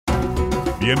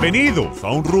Bienvenidos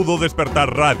a Un Rudo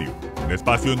Despertar Radio, un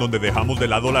espacio en donde dejamos de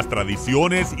lado las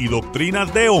tradiciones y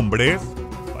doctrinas de hombres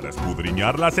para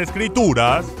escudriñar las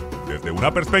escrituras desde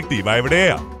una perspectiva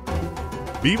hebrea.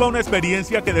 Viva una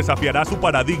experiencia que desafiará su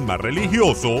paradigma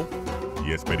religioso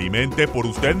y experimente por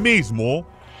usted mismo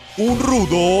un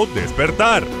rudo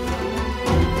despertar.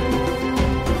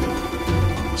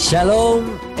 Shalom,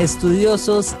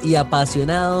 estudiosos y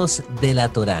apasionados de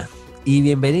la Torá. Y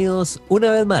bienvenidos una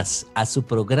vez más a su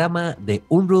programa de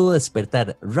Un Rudo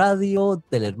Despertar Radio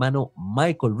del hermano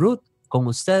Michael Root. Con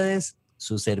ustedes,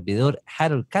 su servidor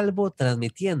Harold Calvo,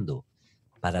 transmitiendo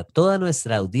para toda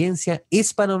nuestra audiencia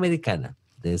hispanoamericana,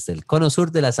 desde el cono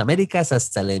sur de las Américas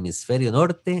hasta el hemisferio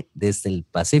norte, desde el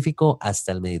Pacífico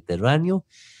hasta el Mediterráneo,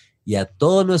 y a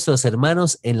todos nuestros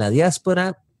hermanos en la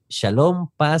diáspora.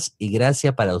 Shalom, paz y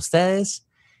gracia para ustedes.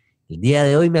 El día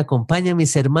de hoy me acompañan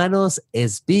mis hermanos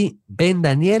Esbi, Ben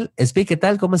Daniel. Esbi, ¿qué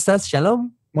tal? ¿Cómo estás?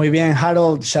 Shalom. Muy bien,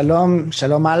 Harold. Shalom,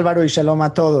 shalom Álvaro y shalom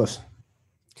a todos.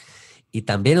 Y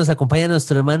también nos acompaña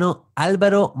nuestro hermano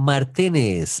Álvaro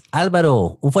Martínez.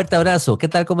 Álvaro, un fuerte abrazo. ¿Qué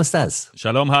tal? ¿Cómo estás?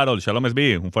 Shalom Harold, shalom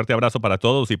Esbi. Un fuerte abrazo para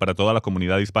todos y para toda la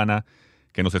comunidad hispana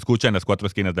que nos escucha en las cuatro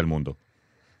esquinas del mundo.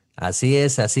 Así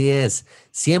es, así es.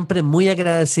 Siempre muy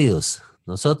agradecidos.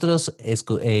 Nosotros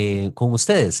con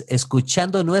ustedes,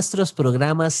 escuchando nuestros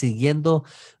programas, siguiendo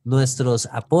nuestros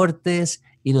aportes,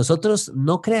 y nosotros,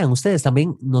 no crean ustedes,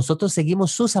 también nosotros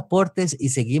seguimos sus aportes y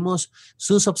seguimos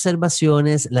sus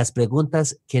observaciones, las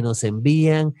preguntas que nos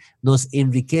envían, nos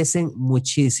enriquecen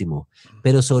muchísimo,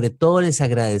 pero sobre todo les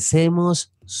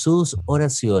agradecemos sus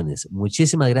oraciones.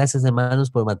 Muchísimas gracias,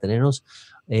 hermanos, por mantenernos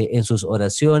en sus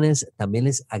oraciones. También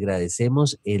les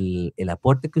agradecemos el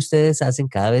aporte que ustedes hacen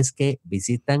cada vez que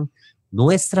visitan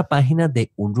nuestra página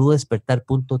de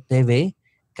unrudodespertar.tv.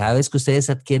 Cada vez que ustedes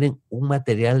adquieren un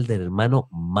material del hermano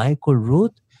Michael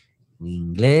Root, en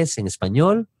inglés, en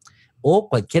español, o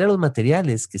cualquiera de los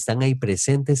materiales que están ahí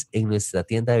presentes en nuestra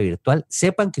tienda virtual,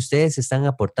 sepan que ustedes están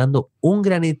aportando un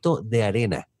granito de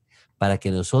arena para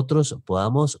que nosotros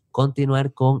podamos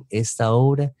continuar con esta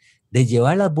obra de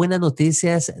llevar las buenas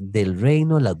noticias del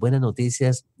reino, las buenas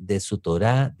noticias de su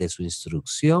Torá, de su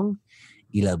instrucción,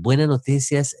 y las buenas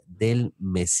noticias del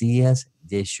Mesías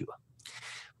Yeshua.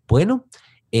 Bueno,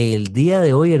 el día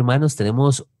de hoy, hermanos,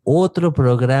 tenemos otro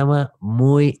programa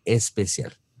muy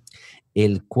especial,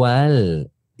 el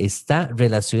cual está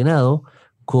relacionado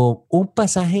con un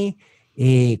pasaje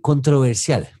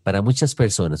controversial para muchas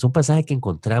personas, un pasaje que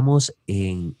encontramos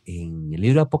en el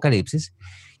libro de Apocalipsis,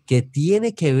 que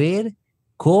tiene que ver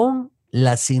con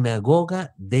la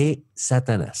Sinagoga de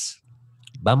Satanás.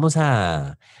 Vamos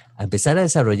a empezar a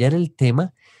desarrollar el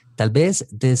tema, tal vez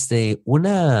desde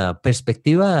una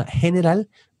perspectiva general,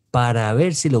 para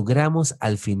ver si logramos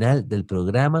al final del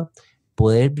programa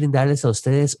poder brindarles a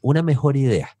ustedes una mejor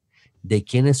idea de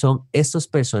quiénes son estos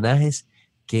personajes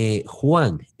que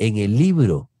Juan en el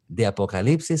libro de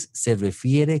Apocalipsis se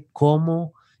refiere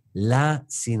como la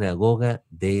Sinagoga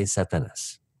de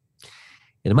Satanás.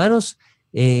 Hermanos,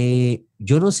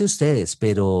 yo no sé ustedes,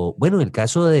 pero bueno, en el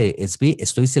caso de SB,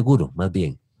 estoy seguro, más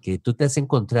bien, que tú te has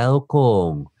encontrado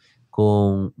con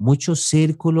muchos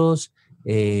círculos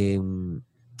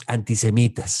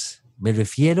antisemitas. Me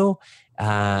refiero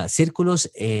a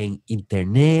círculos en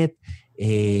internet,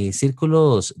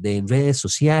 círculos en redes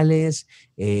sociales,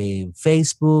 en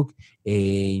Facebook,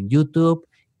 en YouTube,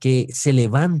 que se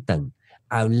levantan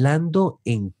hablando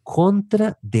en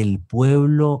contra del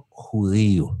pueblo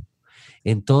judío.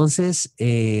 Entonces,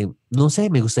 no sé,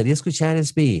 me gustaría escuchar,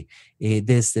 SB,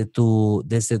 desde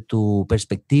tu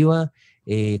perspectiva,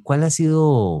 ¿cuál ha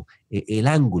sido el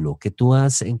ángulo que tú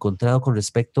has encontrado con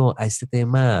respecto a este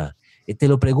tema? Te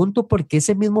lo pregunto porque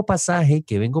ese mismo pasaje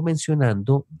que vengo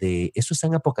mencionando, eso está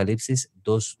en Apocalipsis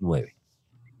 2:9.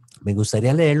 Me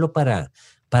gustaría leerlo para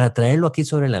traerlo aquí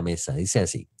sobre la mesa. Dice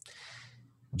así: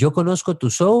 yo conozco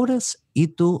tus obras y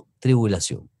tu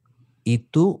tribulación, y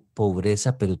tu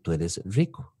pobreza, pero tú eres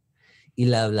rico, y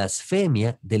la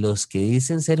blasfemia de los que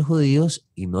dicen ser judíos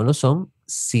y no lo son,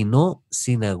 sino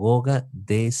sinagoga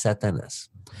de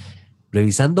Satanás.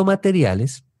 Revisando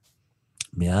materiales,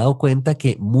 me he dado cuenta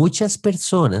que muchas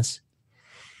personas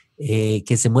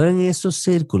que se mueven en estos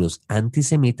círculos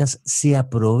antisemitas se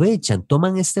aprovechan,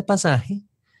 toman este pasaje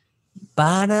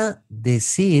para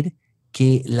decir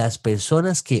que las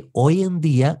personas que hoy en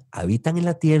día habitan en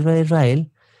la tierra de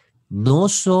Israel no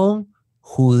son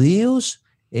judíos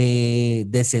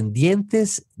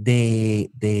descendientes de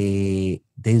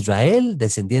Israel,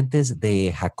 descendientes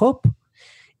de Jacob,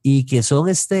 y que son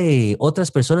otras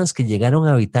personas que llegaron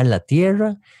a habitar la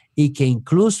tierra, y que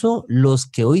incluso los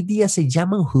que hoy día se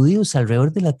llaman judíos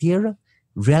alrededor de la tierra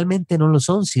realmente no lo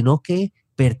son, sino que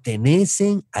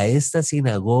pertenecen a esta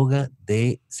sinagoga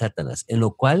de Satanás, en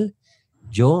lo cual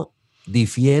yo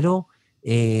difiero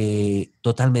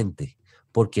totalmente,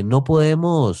 porque no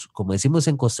podemos, como decimos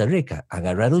en Costa Rica,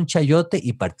 agarrar un chayote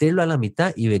y partirlo a la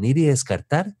mitad y venir y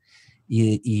descartar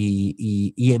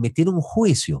y emitir un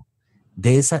juicio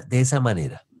de esa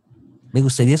manera. Me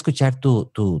gustaría escuchar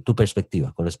tu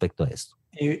perspectiva con respecto a esto.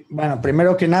 Y bueno,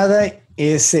 primero que nada,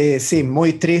 es sí,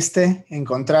 muy triste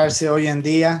encontrarse hoy en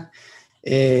día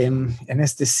en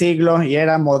este siglo y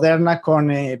era moderna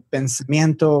con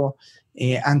pensamiento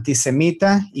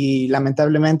antisemita, y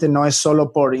lamentablemente no es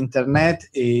solo por internet.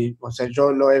 O sea,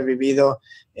 yo lo he vivido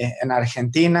en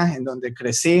Argentina, en donde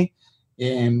crecí,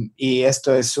 y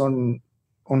esto es un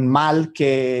mal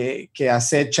que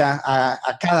acecha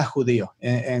a cada judío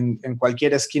en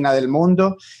cualquier esquina del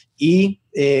mundo. Y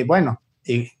bueno,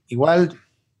 igual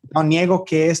no niego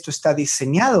que esto está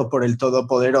diseñado por el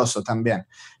Todopoderoso también,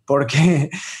 porque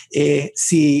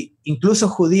si incluso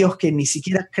judíos que ni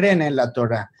siquiera creen en la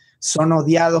Torá son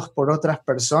odiados por otras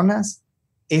personas,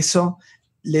 eso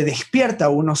le despierta a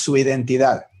uno su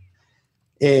identidad.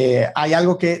 Hay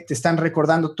algo que te están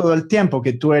recordando todo el tiempo,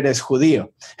 que tú eres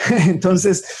judío.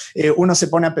 Entonces uno se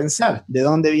pone a pensar, ¿de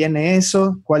dónde viene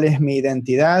eso? ¿Cuál es mi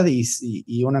identidad?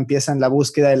 Y uno empieza en la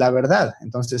búsqueda de la verdad.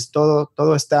 Entonces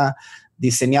todo está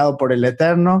diseñado por el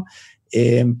Eterno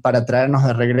para traernos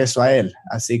de regreso a Él.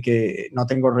 Así que no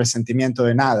tengo resentimiento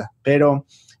de nada. Pero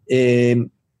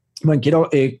bueno, quiero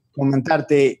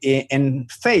comentarte en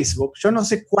Facebook. Yo no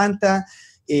sé cuánta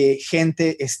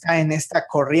gente está en esta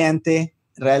corriente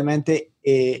realmente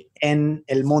en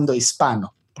el mundo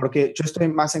hispano, porque yo estoy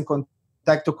más en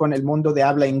contacto con el mundo de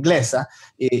habla inglesa,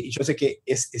 y yo sé que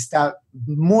está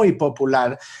muy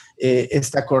popular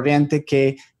esta corriente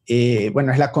que,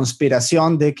 bueno, es la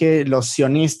conspiración de que los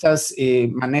sionistas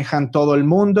manejan todo el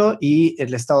mundo y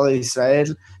el Estado de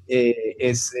Israel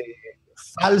es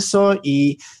falso,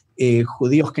 y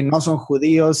judíos que no son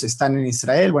judíos están en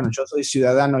Israel. Bueno, yo soy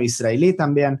ciudadano israelí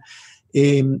también.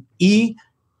 Y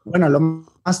bueno, lo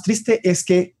más triste es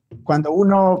que cuando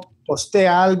uno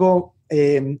postea algo,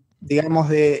 digamos,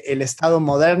 del Estado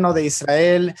moderno de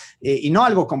Israel, y no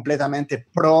algo completamente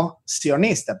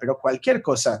pro-sionista, pero cualquier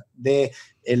cosa del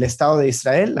Estado de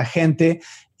Israel, la gente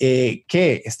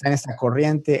que está en esta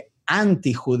corriente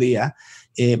antijudía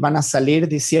van a salir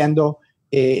diciendo: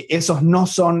 esos no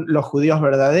son los judíos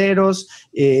verdaderos,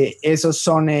 esos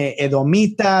son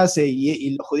edomitas,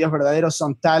 y los judíos verdaderos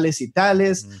son tales y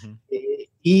tales.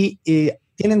 Y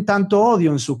tienen tanto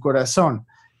odio en su corazón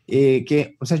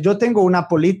que, o sea, yo tengo una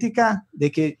política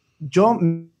de que yo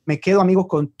me quedo amigo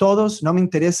con todos, no me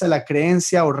interesa la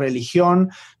creencia o religión,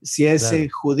 si es Claro.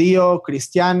 Judío,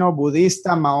 cristiano,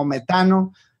 budista,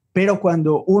 maometano, pero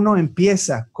cuando uno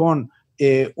empieza con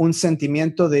un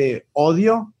sentimiento de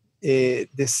odio,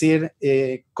 decir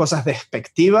cosas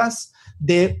despectivas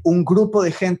de un grupo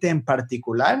de gente en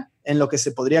particular, en lo que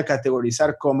se podría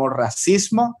categorizar como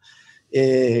racismo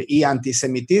y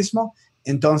antisemitismo,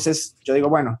 entonces yo digo,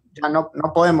 bueno, ya no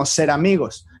podemos ser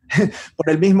amigos por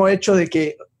el mismo hecho de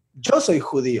que yo soy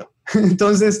judío.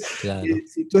 Entonces, Claro.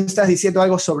 si tú estás diciendo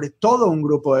algo sobre todo un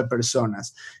grupo de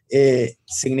personas,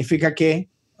 significa que,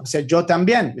 o sea, yo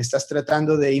también me estás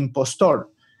tratando de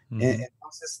impostor.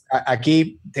 Entonces,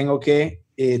 aquí tengo que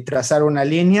trazar una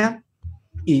línea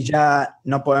y ya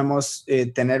no podemos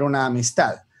tener una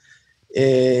amistad.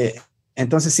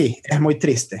 Entonces sí, es muy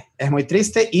triste,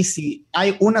 y si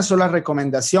hay una sola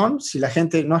recomendación, si la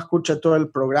gente no escucha todo el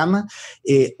programa,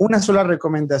 una sola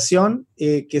recomendación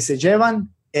que se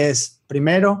llevan es,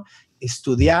 primero,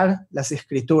 estudiar las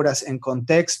escrituras en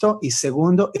contexto, y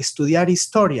segundo, estudiar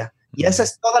historia, y esa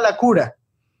es toda la cura.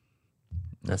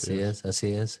 Así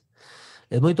es.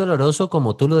 Es muy doloroso,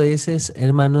 como tú lo dices,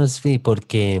 hermano Svi,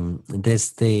 porque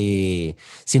desde,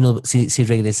 si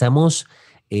regresamos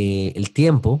el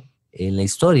tiempo en la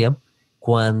historia,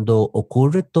 cuando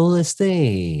ocurre toda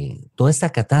esta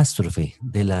catástrofe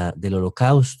del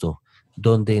Holocausto,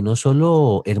 donde no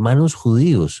solo hermanos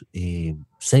judíos,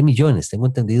 6 millones, tengo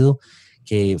entendido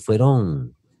que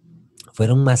fueron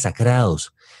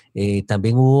masacrados.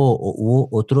 También hubo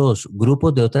otros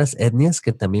grupos de otras etnias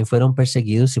que también fueron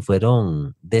perseguidos y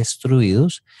fueron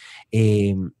destruidos.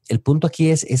 El punto aquí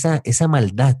es esa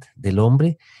maldad del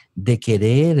hombre de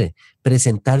querer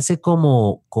presentarse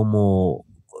como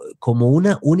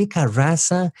una única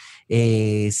raza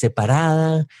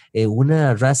separada,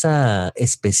 una raza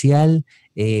especial,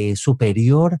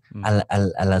 superior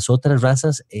a las otras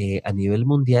razas a nivel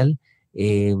mundial.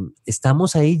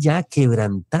 Estamos ahí ya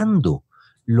quebrantando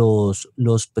los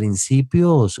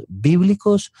principios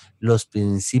bíblicos, los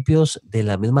principios de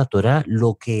la misma Torá,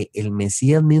 lo que el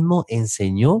Mesías mismo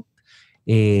enseñó.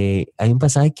 Hay un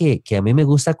pasaje que a mí me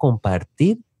gusta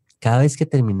compartir cada vez que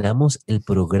terminamos el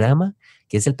programa,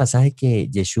 que es el pasaje que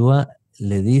Yeshua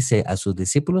le dice a sus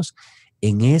discípulos: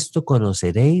 en esto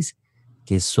conoceréis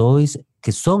que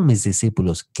son mis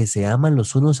discípulos, que se aman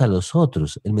los unos a los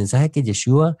otros. El mensaje que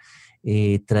Yeshua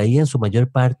traía en su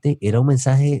mayor parte era un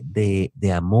mensaje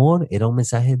de amor, era un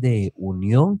mensaje de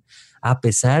unión, a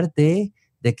pesar de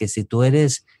que si tú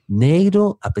eres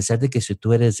negro, a pesar de que si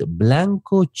tú eres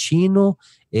blanco, chino,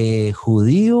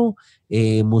 judío,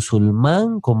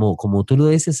 musulmán, como tú lo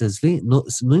dices,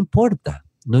 no importa.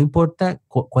 No importa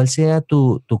cuál sea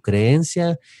tu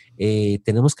creencia,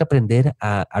 tenemos que aprender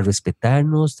a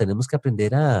respetarnos, tenemos que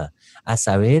aprender a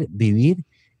saber vivir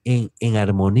en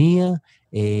armonía.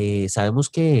 Sabemos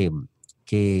que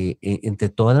entre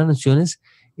todas las naciones,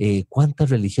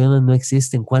 cuántas religiones no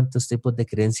existen, cuántos tipos de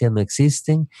creencias no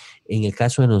existen. En el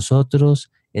caso de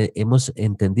nosotros, hemos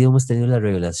entendido, hemos tenido la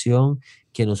revelación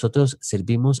que nosotros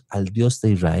servimos al Dios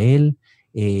de Israel.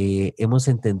 Hemos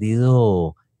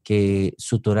entendido que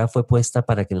su Torah fue puesta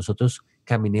para que nosotros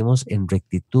caminemos en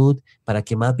rectitud, para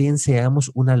que más bien seamos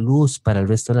una luz para el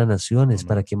resto de las naciones,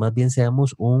 para que más bien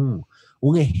seamos un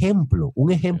ejemplo,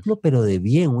 pero de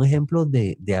bien, un ejemplo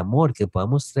de amor, que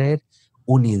podamos traer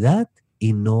unidad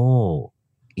y no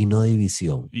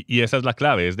división. Y esa es la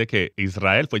clave, es de que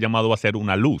Israel fue llamado a ser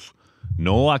una luz,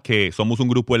 no a que somos un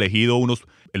grupo elegido,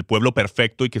 el pueblo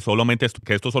perfecto, y que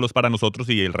que esto solo es para nosotros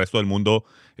y el resto del mundo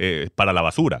para la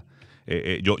basura.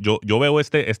 Yo veo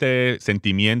este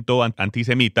sentimiento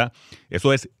antisemita,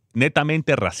 eso es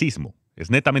netamente racismo. Es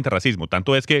netamente racismo.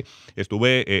 Tanto es que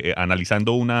estuve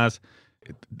analizando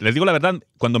les digo la verdad,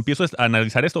 cuando empiezo a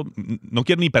analizar esto, no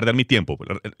quiero ni perder mi tiempo.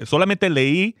 Solamente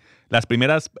leí los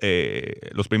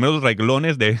primeros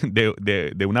renglones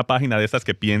de una página de estas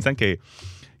que piensan que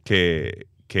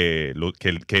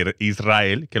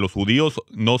Israel, que los judíos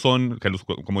no son,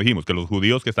 como dijimos, que los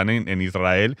judíos que están en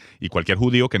Israel y cualquier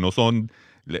judío que no son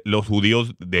los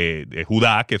judíos de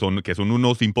Judá, que son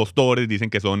unos impostores, dicen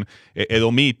que son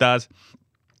edomitas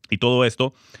y todo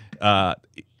esto.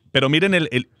 Pero miren,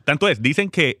 tanto es, dicen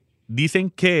que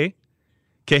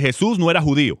Jesús no era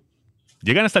judío.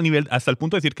 Llegan hasta el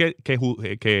punto de decir que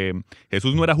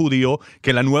Jesús no era judío,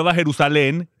 que la Nueva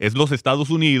Jerusalén es los Estados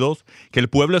Unidos, que el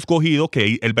pueblo escogido,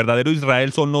 que el verdadero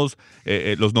Israel son los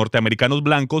norteamericanos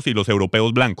blancos y los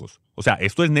europeos blancos. O sea,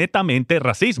 esto es netamente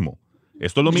racismo.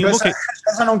 Esto es lo mismo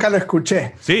Eso nunca lo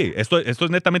escuché. Sí, esto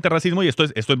es netamente racismo, y esto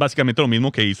es básicamente lo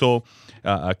mismo que hizo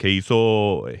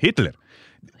Hitler.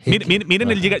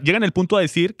 Miren, llegan al punto a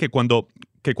decir que cuando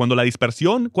la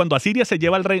dispersión, cuando Asiria se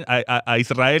lleva a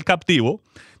Israel captivo,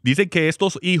 dice que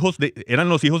estos hijos eran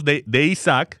los hijos de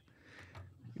Isaac.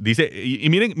 Dice, y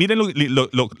miren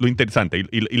lo interesante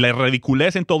y la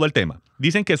ridiculez en todo el tema.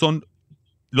 Dicen que son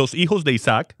los hijos de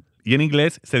Isaac, y en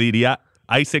inglés se diría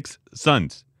Isaac's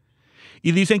sons.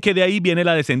 Y dicen que de ahí viene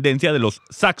la descendencia de los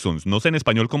Saxons. No sé en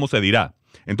español cómo se dirá.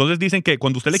 Entonces dicen que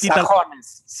cuando usted le quita...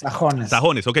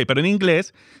 Sajones, ok. Pero en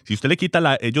inglés, si usted le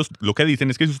quita ellos lo que dicen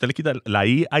es que si usted le quita la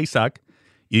I a Isaac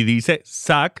y dice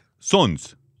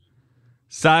Saxons.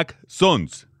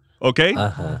 ¿Ok?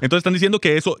 Ajá. Entonces están diciendo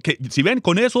que si ven,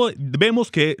 con eso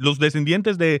vemos que los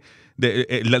descendientes del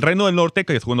reino del norte,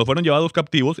 que cuando fueron llevados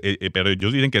captivos, pero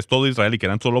ellos dicen que es todo Israel y que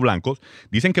eran solo blancos,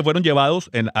 dicen que fueron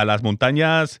llevados a las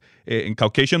montañas, en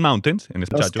Caucasian Mountains, en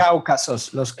ese los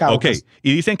Cáucasos. Ok,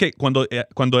 y dicen que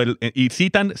y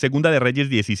citan Segunda de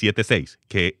Reyes 17:6,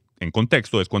 que en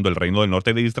contexto es cuando el reino del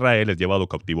norte de Israel es llevado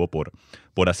cautivo por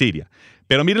Asiria.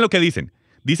 Pero miren lo que dicen.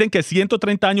 Dicen que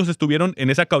 130 años estuvieron en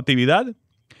esa cautividad,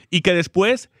 y que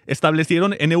después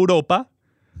establecieron en Europa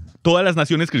todas las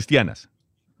naciones cristianas.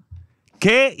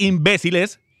 ¡Qué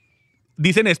imbéciles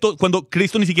dicen esto cuando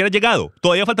Cristo ni siquiera ha llegado!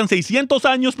 Todavía faltan 600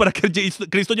 años para que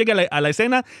Cristo llegue a la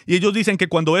escena, y ellos dicen que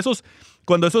cuando esos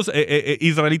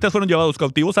israelitas fueron llevados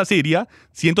cautivos a Siria,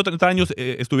 130 años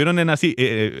estuvieron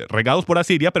regados por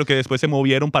Asiria, pero que después se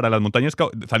movieron para las montañas,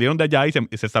 salieron de allá y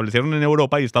se establecieron en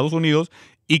Europa y Estados Unidos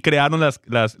y crearon las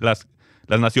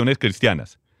naciones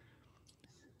cristianas.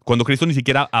 Cuando Cristo ni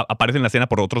siquiera aparece en la escena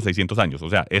por otros 600 años.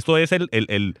 O sea, esto es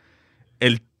el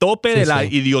tope de la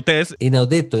idiotez.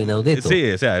 Inaudito. Sí,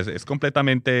 o sea, es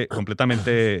completamente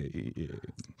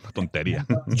tontería.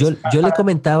 Yo le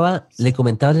comentaba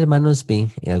al hermano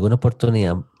Spin en alguna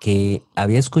oportunidad que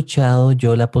había escuchado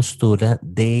yo la postura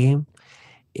de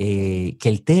que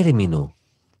el término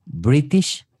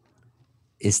British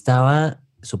estaba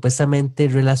supuestamente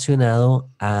relacionado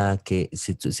a que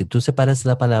si tú separas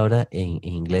la palabra en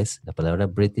inglés, la palabra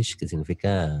British, que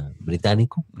significa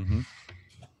británico,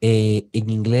 en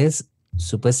inglés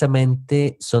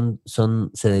supuestamente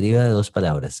se deriva de dos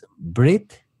palabras,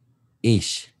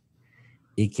 Brit-ish,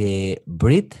 y que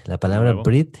Brit, la palabra Nuevo.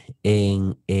 Brit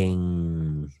En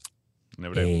hebreo. En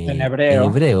en hebreo.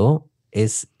 hebreo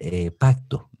es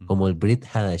pacto, como el Brit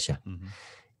Hadasha.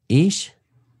 Ish,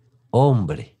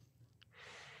 hombre.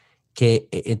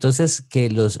 Entonces, que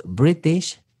los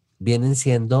British vienen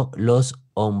siendo los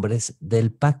hombres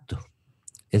del pacto.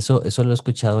 Eso lo he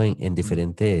escuchado en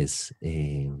diferentes,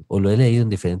 o lo he leído en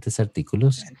diferentes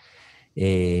artículos.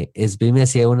 SB me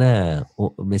hacía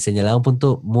me señalaba un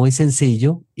punto muy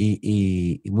sencillo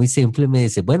y muy simple. Me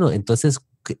dice, bueno, entonces,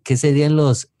 ¿qué serían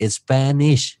los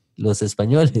Spanish, los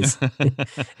españoles?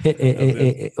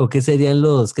 ¿O qué serían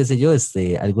los, qué sé yo,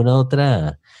 alguna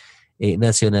otra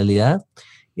nacionalidad?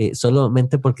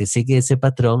 Solamente porque sigue ese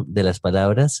patrón de las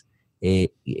palabras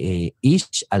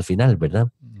ish al final, ¿verdad?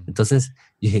 Entonces,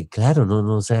 yo dije, claro,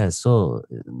 no, o sea, eso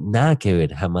nada que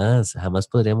ver, jamás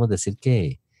podríamos decir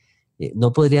que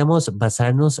no podríamos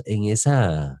basarnos en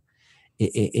esa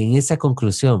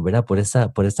conclusión, ¿verdad? Por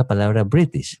esta palabra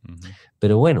British.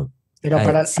 Pero bueno. Pero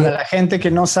para la gente que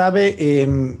no sabe,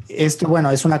 esto, bueno,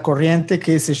 es una corriente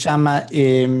que se llama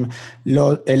el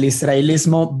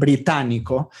israelismo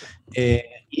británico.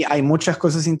 Y hay muchas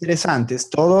cosas interesantes.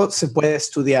 Todo se puede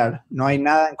estudiar. No hay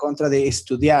nada en contra de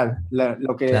estudiar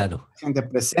lo que la gente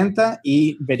presenta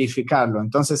y verificarlo.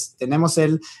 Entonces, tenemos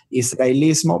el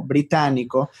israelismo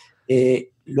británico.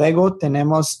 Luego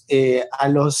tenemos a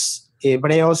los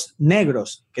hebreos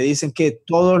negros, que dicen que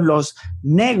todos los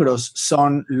negros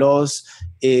son o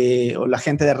la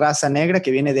gente de raza negra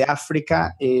que viene de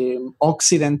África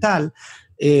occidental.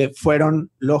 Fueron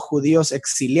los judíos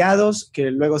exiliados que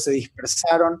luego se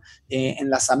dispersaron en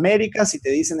las Américas y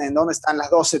te dicen en dónde están las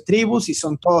 12 tribus y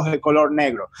son todos de color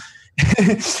negro.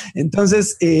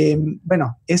 Entonces,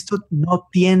 bueno, esto no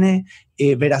tiene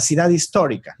veracidad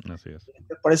histórica. Así es.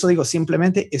 Por eso digo,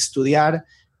 simplemente estudiar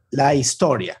la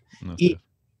historia. Y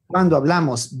cuando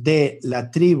hablamos de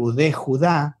la tribu de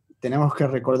Judá, tenemos que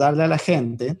recordarle a la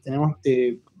gente, tenemos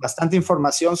bastante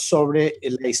información sobre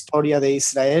la historia de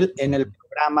Israel en el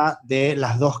programa de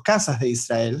las dos casas de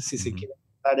Israel, si se quiere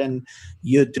buscar en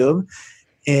YouTube.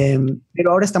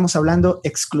 Pero ahora estamos hablando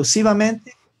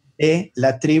exclusivamente de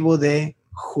la tribu de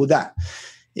Judá.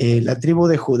 La tribu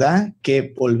de Judá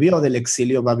que volvió del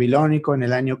exilio babilónico en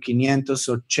el año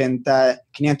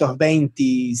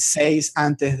 526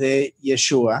 antes de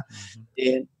Yeshua.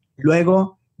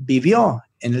 Luego vivió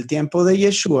en el tiempo de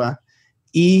Yeshua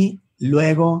y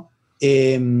luego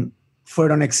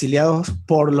fueron exiliados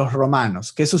por los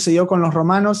romanos. ¿Qué sucedió con los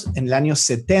romanos? En el año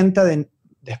 70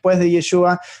 después de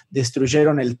Yeshua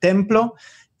destruyeron el templo.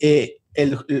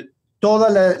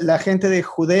 Toda la gente de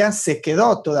Judea se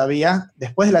quedó todavía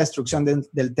después de la destrucción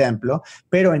del templo,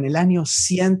 pero en el año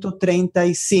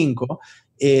 135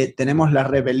 tenemos la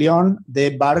rebelión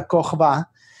de Bar Kokhba,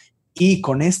 y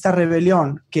con esta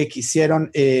rebelión que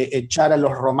quisieron echar a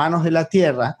los romanos de la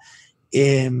tierra,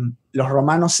 los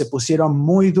romanos se pusieron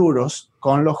muy duros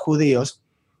con los judíos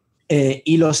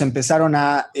y los empezaron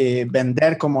a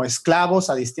vender como esclavos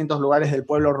a distintos lugares del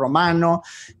pueblo romano.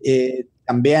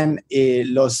 También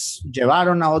los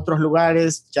llevaron a otros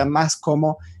lugares ya más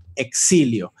como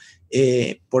exilio.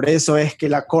 Por eso es que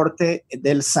la corte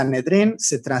del Sanedrín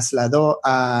se trasladó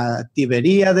a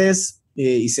Tiberíades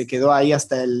y se quedó ahí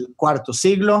hasta el IV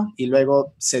siglo y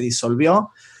luego se disolvió.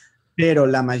 Pero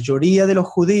la mayoría de los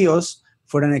judíos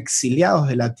fueron exiliados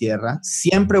de la tierra.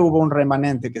 Siempre hubo un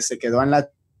remanente que se quedó en la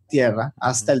tierra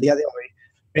hasta el día de hoy,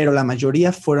 pero la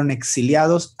mayoría fueron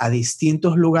exiliados a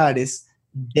distintos lugares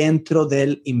dentro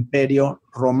del Imperio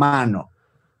Romano.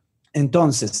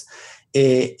 Entonces,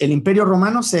 el Imperio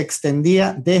Romano se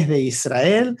extendía desde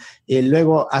Israel,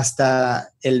 luego hasta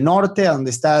el norte,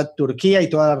 donde está Turquía y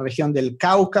toda la región del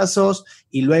Cáucaso,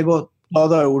 y luego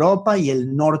toda Europa y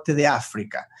el norte de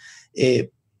África.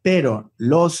 Pero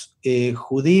los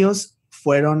judíos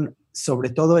fueron sobre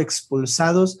todo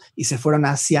expulsados y se fueron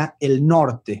hacia el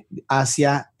norte,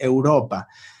 hacia Europa.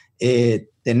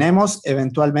 Tenemos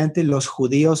eventualmente los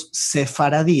judíos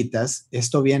sefaraditas.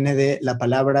 Esto viene de la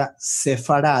palabra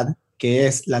sefarad, que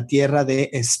es la tierra de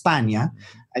España.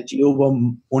 Allí hubo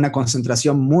una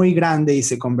concentración muy grande y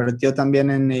se convirtió también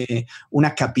en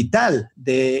una capital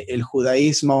del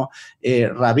judaísmo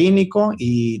rabínico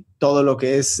y todo lo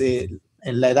que es en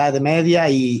la Edad Media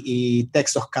y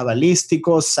textos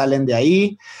cabalísticos salen de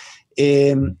ahí.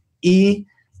 De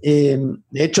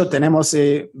hecho, tenemos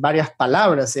varias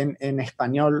palabras en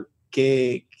español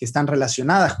que están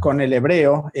relacionadas con el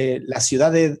hebreo. La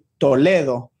ciudad de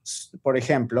Toledo, por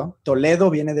ejemplo, Toledo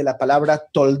viene de la palabra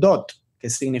toldot, que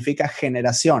significa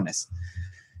generaciones.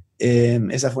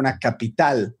 Esa fue una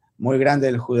capital muy grande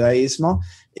del judaísmo,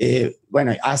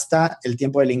 bueno, hasta el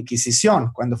tiempo de la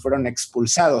Inquisición, cuando fueron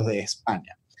expulsados de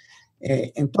España.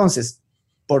 Entonces,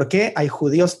 ¿por qué hay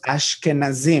judíos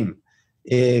ashkenazim?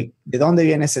 ¿De dónde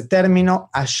viene ese término?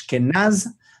 Ashkenaz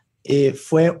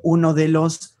fue uno de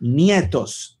los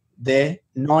nietos de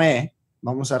Noé.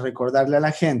 Vamos a recordarle a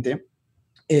la gente.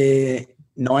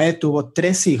 Noé tuvo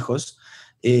 3 hijos.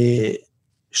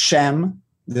 Shem,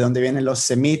 de donde vienen los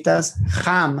semitas.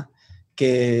 Ham,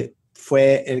 que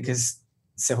fue el que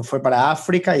se fue para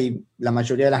África, y la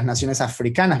mayoría de las naciones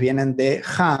africanas vienen de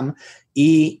Ham.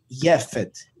 Y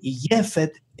Jefet. Y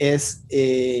Jefet es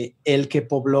el que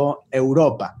pobló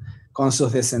Europa con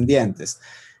sus descendientes.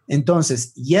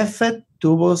 Entonces, Jefet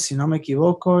tuvo, si no me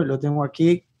equivoco, lo tengo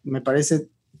aquí, me parece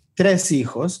 3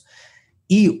 hijos,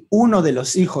 y uno de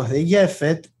los hijos de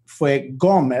Jefet fue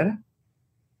Gomer,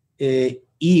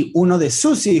 y uno de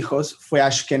sus hijos fue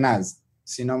Ashkenaz,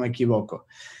 si no me equivoco.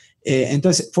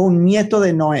 Entonces, fue un nieto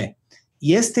de Noé.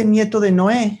 Y este nieto de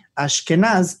Noé,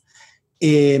 Ashkenaz,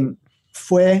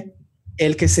 fue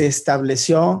el que se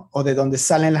estableció, o de donde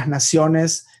salen las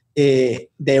naciones de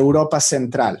Europa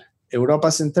Central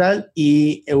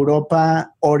y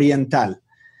Europa Oriental.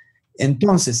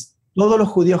 Entonces, todos los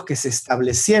judíos que se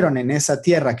establecieron en esa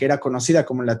tierra, que era conocida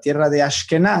como la tierra de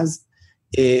Ashkenaz,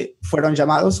 fueron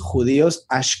llamados judíos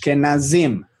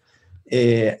Ashkenazim,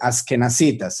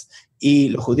 askenazitas. Y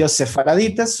los judíos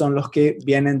sefaraditas son los que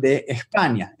vienen de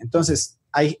España. Entonces,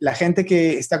 hay la gente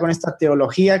que está con esta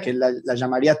teología, que la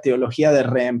llamaría teología de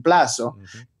reemplazo.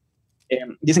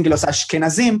 Dicen que los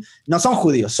Ashkenazim no son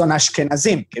judíos, son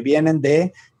Ashkenazim, que vienen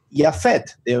de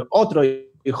Jafet, de otro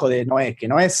hijo de Noé, que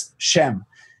no es Shem.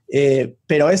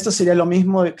 Pero esto sería lo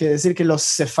mismo que decir que los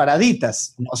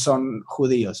sefaraditas no son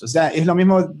judíos. O sea, es lo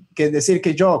mismo que decir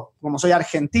que yo, como soy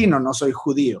argentino, no soy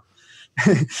judío.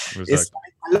 Es la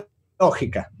misma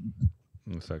lógica.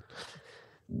 Exacto.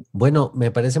 Bueno,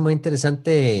 me parece muy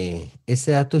interesante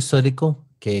este dato histórico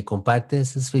que compartes,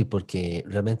 Sri, porque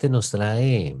realmente nos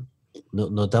trae,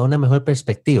 nos da una mejor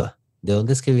perspectiva de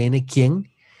dónde es que viene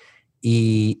quién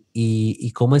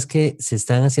y cómo es que se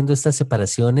están haciendo estas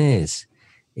separaciones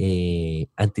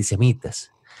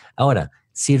antisemitas. Ahora,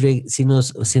 si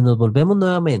nos volvemos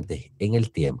nuevamente en el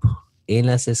tiempo, en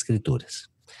las escrituras,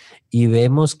 y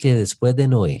vemos que después de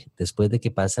Noé, después de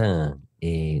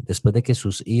que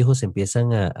sus hijos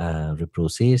empiezan a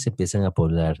reproducirse, empiezan a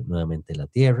poblar nuevamente la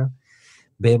tierra,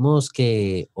 vemos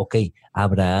que,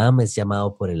 Abraham es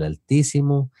llamado por el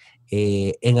Altísimo.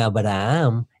 En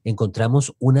Abraham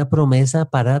encontramos una promesa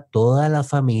para todas las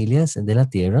familias de la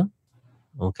tierra,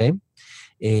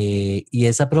 y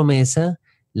esa promesa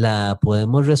la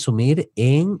podemos resumir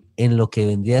en lo que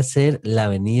vendría a ser la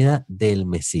venida del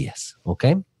Mesías,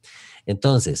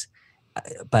 Entonces,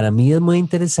 para mí es muy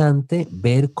interesante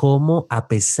ver cómo, a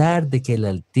pesar de que el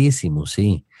Altísimo,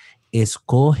 sí,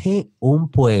 escoge un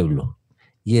pueblo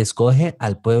y escoge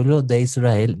al pueblo de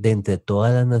Israel de entre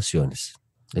todas las naciones.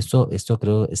 Esto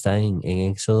creo está en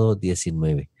Éxodo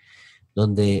 19,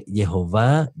 donde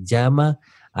Jehová llama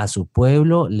a su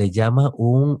pueblo, le llama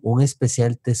un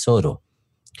especial tesoro.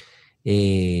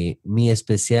 Mi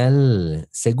especial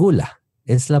segula,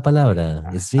 es la palabra,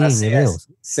 es bien en hebreo.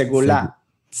 Segulá.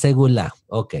 Segulá,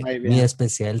 mi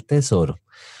especial tesoro.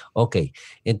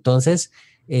 Entonces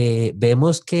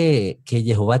vemos que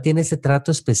Jehová tiene ese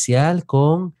trato especial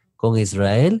con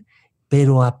Israel,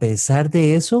 pero a pesar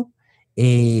de eso,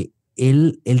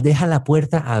 él deja la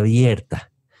puerta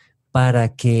abierta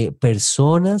para que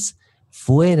personas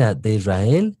fuera de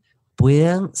Israel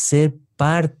puedan ser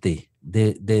parte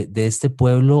de este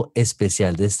pueblo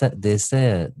especial, de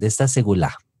esta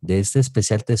segulá, de este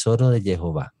especial tesoro de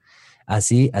Jehová.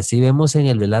 Así vemos en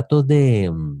el relato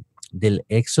del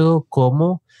Éxodo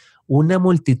como una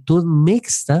multitud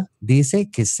mixta dice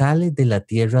que sale de la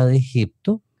tierra de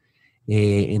Egipto,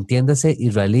 entiéndase,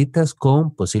 israelitas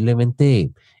con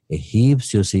posiblemente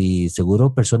egipcios y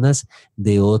seguro personas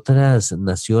de otras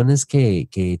naciones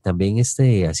que también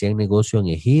hacían negocio en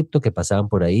Egipto, que pasaban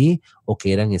por ahí o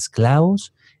que eran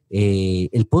esclavos.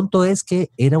 El punto es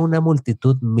que era una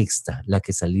multitud mixta la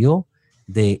que salió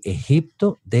de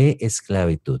Egipto de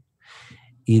esclavitud.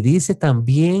 Y dice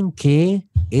también que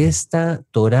esta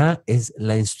Torá es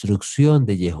la instrucción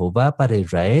de Jehová para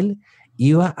Israel,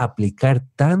 iba a aplicar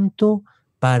tanto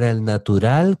para el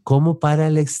natural como para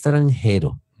el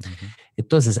extranjero.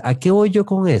 Entonces, ¿a qué voy yo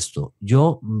con esto?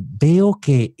 Yo veo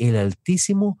que el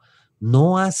Altísimo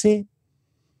no hace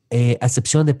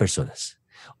acepción de personas.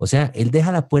 O sea, Él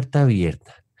deja la puerta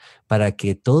abierta para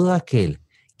que todo aquel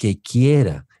que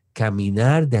quiera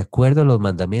caminar de acuerdo a los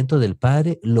mandamientos del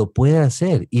Padre lo pueda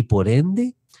hacer y por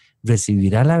ende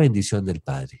recibirá la bendición del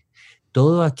Padre.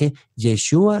 Todo aquel,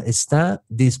 Yeshua está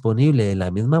disponible de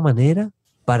la misma manera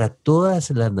para todas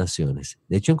las naciones.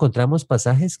 De hecho, encontramos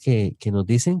pasajes que nos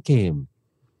dicen que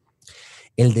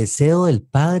el deseo del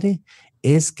Padre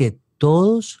es que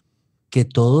todos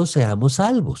seamos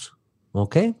salvos.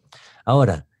 ¿Ok?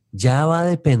 Ahora, ya va a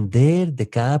depender de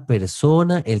cada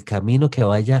persona el camino que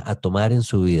vaya a tomar en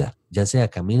su vida, ya sea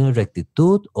camino de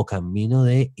rectitud o camino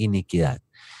de iniquidad.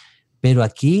 Pero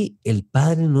aquí el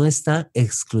Padre no está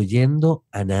excluyendo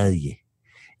a nadie.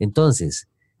 Entonces,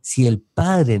 si el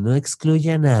Padre no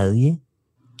excluye a nadie,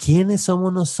 ¿quiénes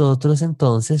somos nosotros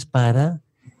entonces para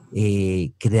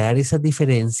crear esas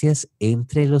diferencias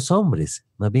entre los hombres?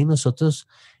 Más bien nosotros,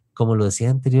 como lo decía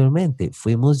anteriormente,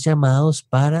 fuimos llamados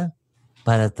para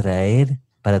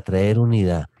traer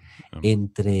unidad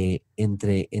entre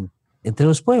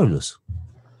los pueblos.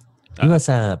 Ibas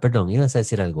a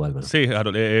decir algo, Álvaro. Sí,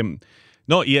 claro.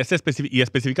 No, y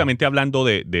específicamente hablando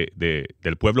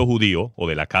del pueblo judío o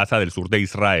de la casa del sur de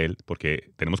Israel,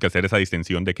 porque tenemos que hacer esa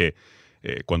distinción de que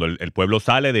cuando el pueblo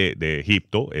sale de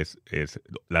Egipto, es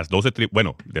las 12 tribus,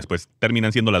 bueno, después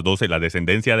terminan siendo las 12, la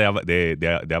descendencia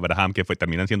de Abraham,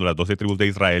 terminan siendo las 12 tribus de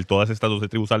Israel, todas estas 12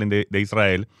 tribus salen de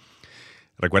Israel.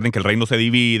 Recuerden que el reino se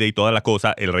divide y toda la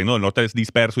cosa. El reino del norte es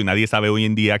disperso y nadie sabe hoy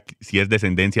en día si es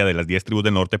descendencia de las 10 tribus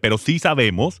del norte, pero sí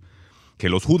sabemos que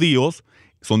los judíos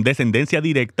son descendencia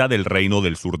directa del reino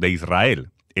del sur de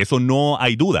Israel. Eso no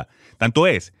hay duda. Tanto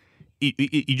es,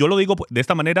 y yo lo digo de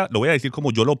esta manera, lo voy a decir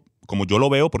como yo lo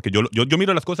veo, porque yo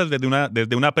miro las cosas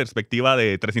desde una perspectiva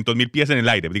de 300,000 pies en el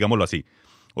aire, digámoslo así.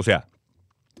 O sea,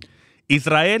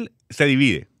 Israel se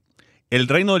divide. El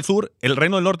reino del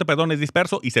norte, es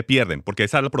disperso y se pierden, porque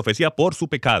esa es la profecía por su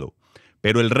pecado.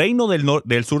 Pero el reino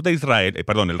del sur de Israel,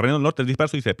 el reino del norte es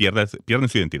disperso y se pierden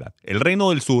su identidad. El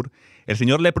reino del sur, el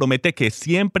Señor le promete que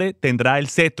siempre tendrá el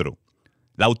cetro,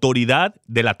 la autoridad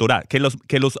de la Torá, que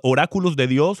los oráculos de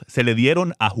Dios se le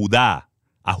dieron a Judá,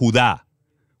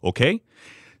 ¿ok?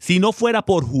 Si no fuera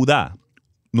por Judá,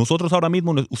 nosotros ahora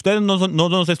mismo, ustedes no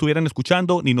nos estuvieran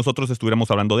escuchando ni nosotros estuviéramos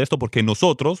hablando de esto, porque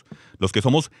nosotros, los que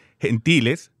somos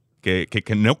gentiles,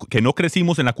 que no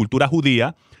crecimos en la cultura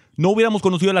judía, no hubiéramos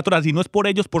conocido la Torá. Si no es por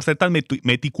ellos, por ser tan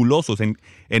meticulosos en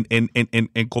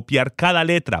copiar cada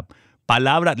letra,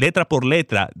 letra por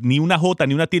letra, ni una jota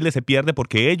ni una tilde se pierde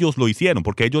porque ellos lo hicieron,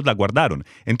 porque ellos la guardaron.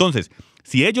 Entonces,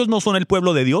 si ellos no son el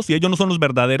pueblo de Dios, si ellos no son los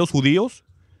verdaderos judíos,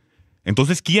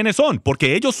 entonces, ¿quiénes son?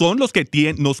 Porque ellos son los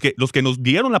que nos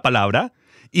dieron la palabra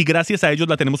y gracias a ellos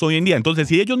la tenemos hoy en día. Entonces,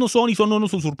 si ellos no son y son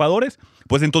unos usurpadores,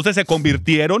 pues entonces se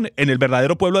convirtieron en el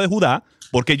verdadero pueblo de Judá,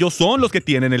 porque ellos son los que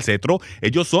tienen el cetro,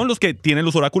 ellos son los que tienen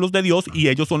los oráculos de Dios y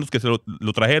ellos son los que se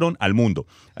lo trajeron al mundo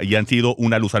y han sido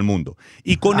una luz al mundo.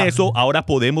 Y con eso ahora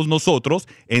podemos nosotros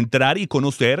entrar y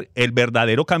conocer el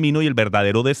verdadero camino y el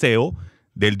verdadero deseo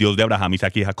del Dios de Abraham,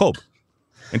 Isaac y Jacob.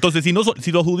 Entonces,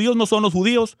 si los judíos no son los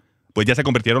judíos, pues ya se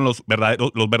convirtieron los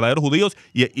verdaderos judíos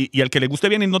y al que le guste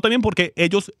bien y no también, porque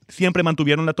ellos siempre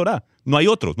mantuvieron la Torá. No hay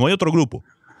otro grupo.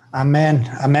 Amén.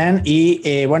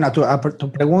 Y bueno, a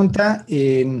tu pregunta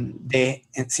de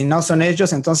si no son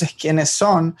ellos, entonces ¿quiénes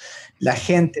son la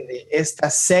gente de esta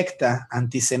secta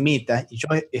antisemita? Y yo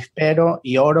espero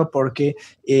y oro porque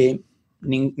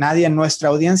nadie en nuestra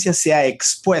audiencia se ha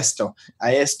expuesto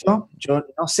a esto. Yo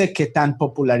no sé qué tan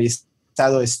popularizado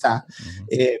está,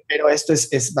 pero esto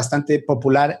es bastante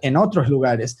popular en otros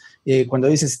lugares. Cuando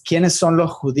dices quiénes son los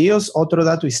judíos, otro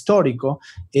dato histórico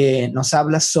nos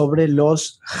habla sobre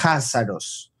los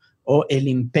házaros o el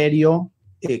imperio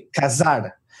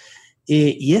khazar.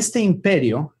 Y este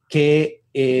imperio que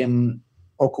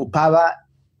ocupaba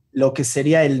lo que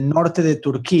sería el norte de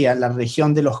Turquía, la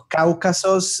región de los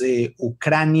Cáucasos,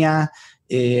 Ucrania,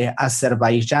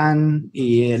 Azerbaiyán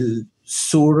y el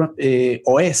sur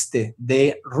oeste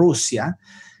de Rusia,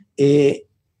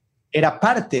 era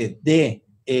parte de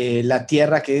la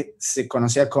tierra que se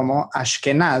conocía como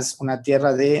Ashkenaz, una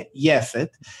tierra de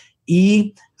Yefet,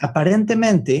 y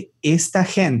aparentemente esta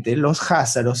gente, los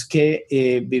házaros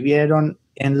que vivieron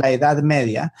en la Edad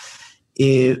Media,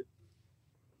 el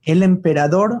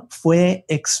emperador fue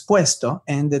expuesto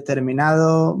en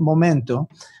determinado momento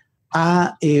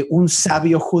a un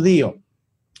sabio judío.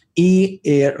 Y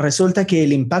resulta que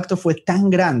el impacto fue tan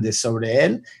grande sobre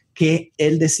él que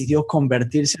él decidió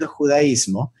convertirse al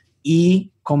judaísmo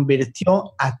y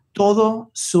convirtió a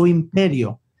todo su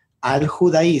imperio al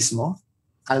judaísmo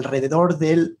alrededor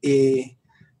del,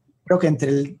 creo que entre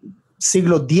el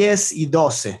siglo X y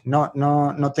XII.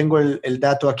 No tengo el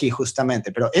dato aquí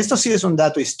justamente, pero esto sí es un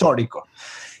dato histórico.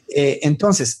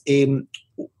 Entonces,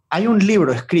 hay un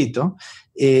libro escrito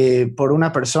por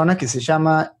una persona que se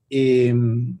llama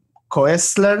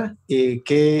Koestler,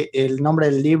 que el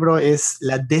nombre del libro es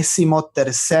La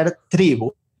 13ª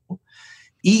tribu.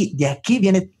 Y de aquí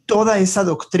viene toda esa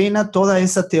doctrina, toda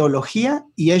esa teología,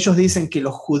 y ellos dicen que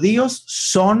los judíos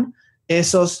son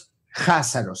esos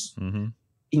házaros. Uh-huh.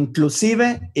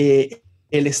 Inclusive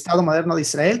el Estado moderno de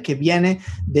Israel que viene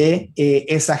de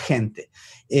esa gente.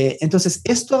 Entonces,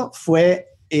 esto fue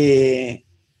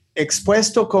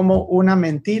expuesto como una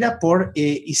mentira por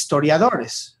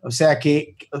historiadores. O sea,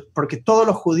 porque todos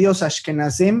los judíos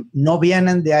ashkenazim no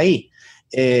vienen de ahí.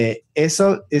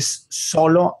 Eso es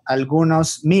solo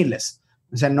algunos miles.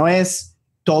 O sea, no es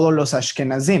todos los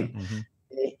ashkenazim. Uh-huh.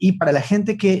 Y para la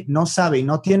gente que no sabe y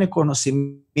no tiene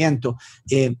conocimiento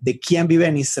de quién vive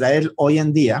en Israel hoy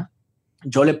en día,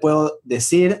 yo le puedo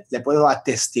decir, le puedo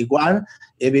atestiguar,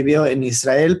 he vivido en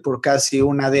Israel por casi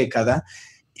una década,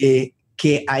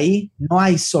 que ahí no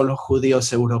hay solo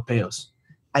judíos europeos.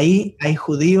 Ahí hay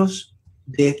judíos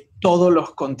de todos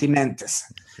los continentes.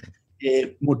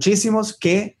 Muchísimos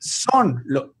que son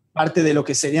parte de lo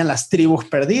que serían las tribus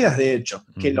perdidas, de hecho,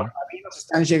 que uh-huh. Los rabinos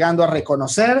están llegando a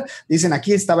reconocer. Dicen,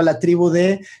 aquí estaba la tribu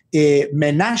de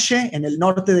Menashe en el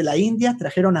norte de la India,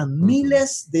 trajeron a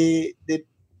miles de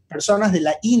personas de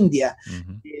la India,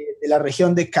 uh-huh. De la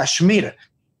región de Kashmir,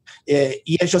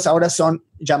 y ellos ahora son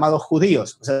llamados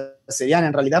judíos. O sea, serían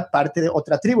en realidad parte de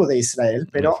otra tribu de Israel,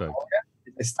 pero ahora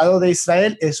el Estado de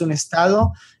Israel es un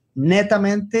Estado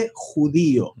netamente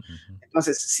judío. Uh-huh.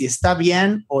 Entonces, si está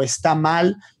bien o está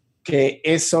mal que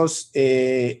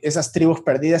esas tribus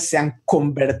perdidas sean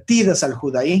convertidas al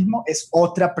judaísmo es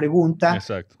otra pregunta.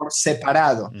 Exacto. Por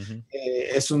separado. Uh-huh.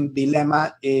 Es un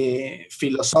dilema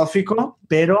filosófico,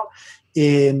 pero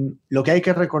lo que hay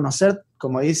que reconocer,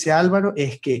 como dice Álvaro,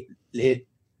 es que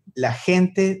la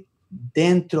gente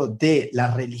dentro de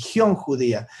la religión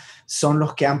judía son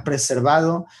los que han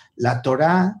preservado la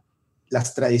Torá,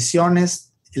 las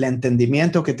tradiciones, el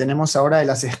entendimiento que tenemos ahora de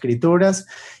las escrituras,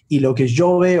 y lo que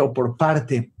yo veo por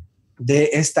parte de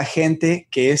esta gente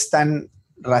que es tan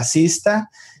racista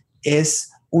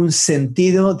es un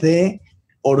sentido de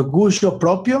orgullo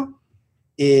propio,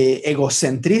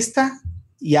 egocentrista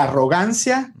y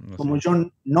arrogancia, como yo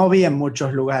no vi en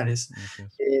muchos lugares,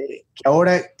 que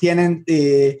ahora tienen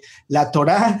la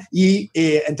Torá y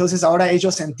entonces ahora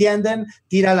ellos entienden,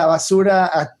 tira la basura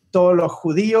a todos los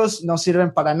judíos, no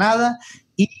sirven para nada.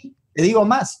 Y te digo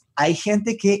más, hay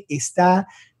gente que está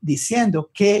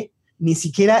diciendo que ni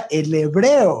siquiera el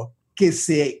hebreo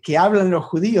que hablan los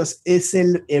judíos es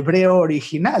el hebreo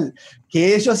original,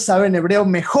 que ellos saben hebreo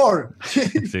mejor.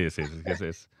 Sí.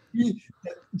 Y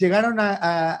llegaron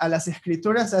a las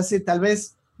escrituras hace tal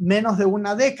vez menos de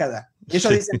una década. Y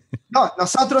ellos dicen, no,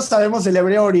 nosotros sabemos el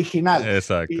hebreo original.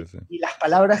 Exacto. Y las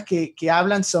palabras que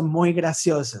hablan son muy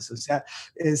graciosas. O sea,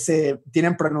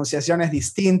 tienen pronunciaciones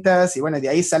distintas. Y bueno, de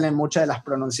ahí salen muchas de las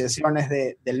pronunciaciones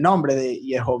del nombre de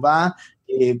Jehová,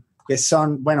 que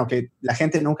son, bueno, que la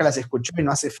gente nunca las escuchó y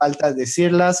no hace falta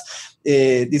decirlas.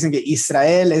 Dicen que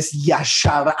Israel es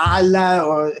Yashar Allah,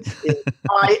 o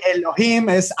Elohim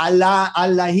es Allah,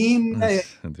 Allahim.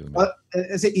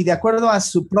 Y de acuerdo a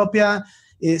su propio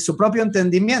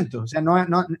entendimiento. O sea,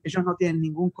 ellos no tienen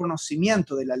ningún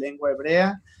conocimiento de la lengua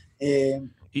hebrea.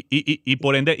 Y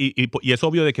por ende, y es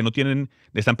obvio de que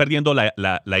están perdiendo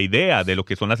la idea de lo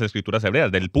que son las escrituras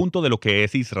hebreas, del punto de lo que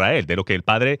es Israel, de lo que el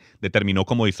Padre determinó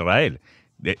como Israel,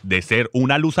 de ser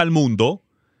una luz al mundo.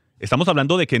 Estamos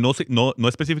hablando de que no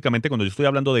específicamente, cuando yo estoy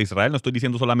hablando de Israel, no estoy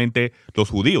diciendo solamente los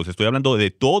judíos, estoy hablando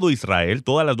de todo Israel,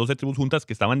 todas las 12 tribus juntas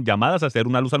que estaban llamadas a ser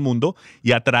una luz al mundo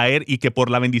y a traer, y que por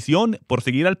la bendición, por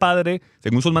seguir al Padre,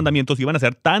 según sus mandamientos, iban a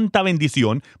hacer tanta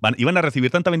bendición, iban a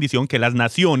recibir tanta bendición que las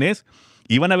naciones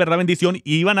iban a ver la bendición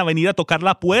y iban a venir a tocar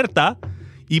la puerta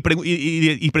y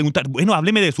preguntar, bueno,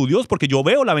 hábleme de su Dios porque yo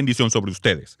veo la bendición sobre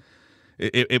ustedes.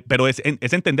 Pero es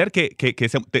entender que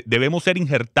debemos ser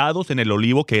injertados en el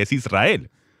olivo que es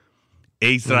Israel.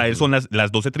 Israel son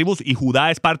las 12 tribus y Judá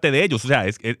es parte de ellos. O sea,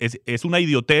 es una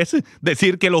idiotez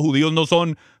decir que los judíos no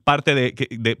son parte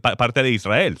de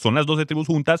Israel. Son las 12 tribus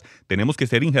juntas. Tenemos que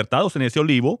ser injertados en ese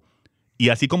olivo y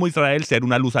así como Israel, ser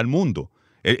una luz al mundo.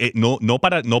 No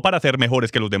para ser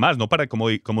mejores que los demás, no para,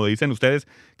 como dicen ustedes,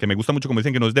 que me gusta mucho como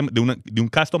dicen que no es de un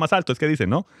casto más alto, es que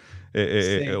dicen, ¿no?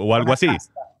 Sí, o algo así.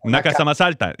 Una casta más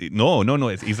alta. No.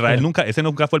 Israel ese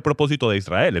nunca fue el propósito de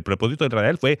Israel. El propósito de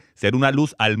Israel fue ser una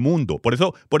luz al mundo. Por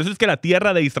eso es que la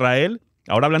tierra de Israel,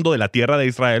 ahora hablando de la tierra de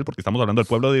Israel, porque estamos hablando del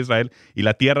pueblo de Israel y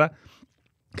la tierra,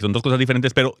 que son dos cosas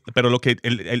diferentes, pero lo que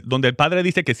donde el Padre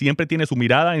dice que siempre tiene su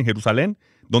mirada en Jerusalén,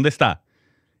 ¿dónde está?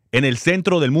 En el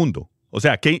centro del mundo. O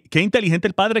sea, qué inteligente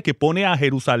el Padre que pone a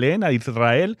Jerusalén, a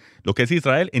Israel, lo que es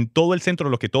Israel, en todo el centro,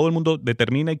 lo que todo el mundo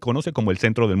determina y conoce como el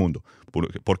centro del mundo.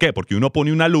 ¿Por qué? Porque uno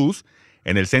pone una luz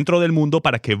en el centro del mundo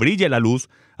para que brille la luz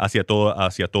hacia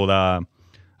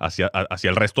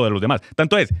el resto de los demás.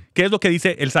 Tanto es, ¿qué es lo que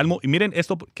dice el Salmo? Y miren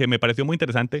esto que me pareció muy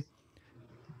interesante.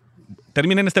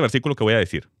 Terminen este versículo que voy a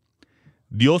decir.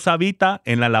 Dios habita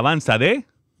en la alabanza de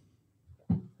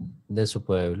su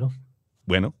pueblo.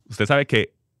 Bueno, usted sabe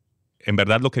que en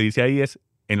verdad lo que dice ahí es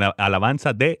en la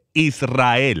alabanza de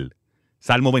Israel.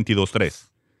 Salmo 22:3.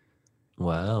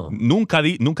 Wow. Nunca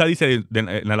dice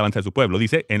en la alabanza de su pueblo,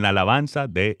 dice en la alabanza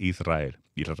de Israel.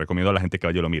 Y les recomiendo a la gente que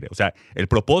vaya y lo mire. O sea, el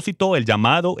propósito, el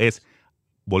llamado es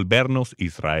volvernos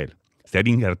Israel. Ser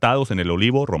injertados en el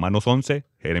olivo, Romanos 11,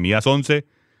 Jeremías 11.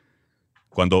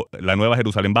 Cuando la nueva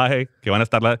Jerusalén baje, que van a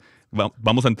estar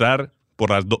vamos a entrar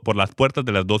por las puertas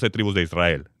de las 12 tribus de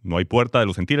Israel. No hay puerta de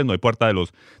los gentiles, no hay puerta de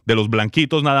los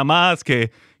blanquitos nada más,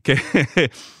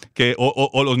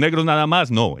 o los negros nada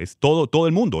más. No, es todo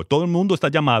el mundo. Todo el mundo está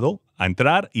llamado a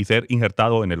entrar y ser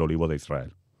injertado en el olivo de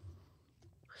Israel.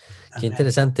 Qué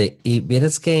interesante. Y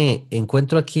vieras que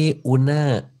encuentro aquí un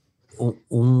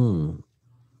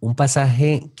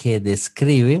pasaje que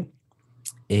describe,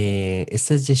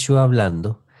 este es Yeshua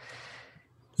hablando.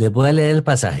 Les voy a leer el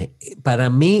pasaje. Para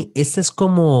mí, este es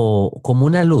como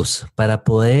una luz para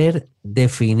poder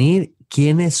definir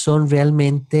quiénes son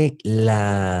realmente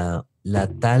la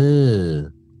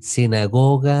tal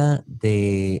sinagoga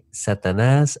de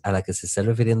Satanás a la que se está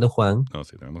refiriendo Juan. No,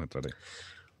 sí, tenemos que entrar ahí.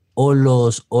 O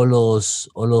los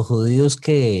judíos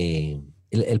que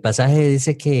el pasaje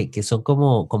dice que son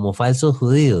como falsos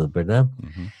judíos, ¿verdad?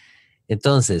 Uh-huh.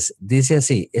 Entonces, dice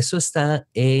así, eso está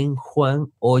en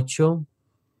Juan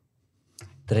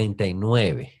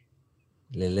 8:39.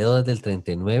 Le leo desde el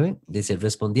 39. Dice,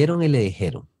 respondieron y le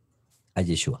dijeron a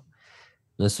Yeshua,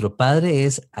 nuestro padre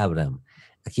es Abraham.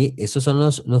 Aquí, estos son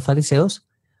los fariseos,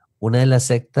 una de las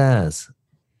sectas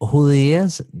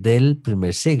judías del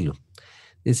primer siglo.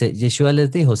 Dice, Yeshua les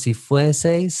dijo, si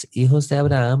fueseis hijos de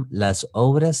Abraham, las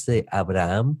obras de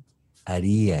Abraham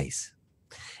haríais.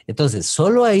 Entonces,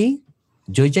 solo ahí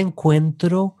yo ya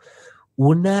encuentro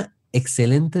una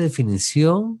excelente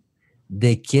definición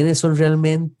de quiénes son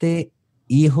realmente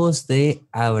hijos de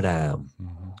Abraham,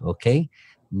 ¿ok?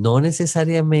 No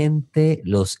necesariamente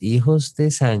los hijos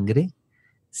de sangre,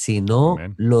 sino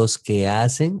Amén. los que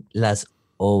hacen las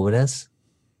obras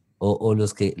o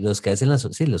los que hacen las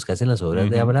obras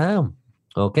de Abraham,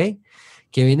 ¿ok?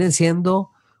 Que vienen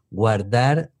siendo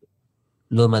guardar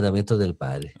los mandamientos del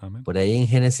Padre. Amén. Por ahí en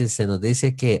Génesis se nos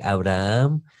dice que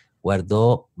Abraham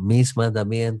guardó mis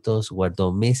mandamientos,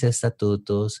 guardó mis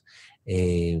estatutos,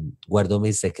 guardó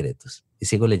mis decretos. Y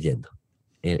sigo leyendo.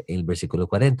 El versículo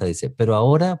 40 dice, pero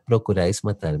ahora procuráis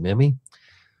matarme a mí,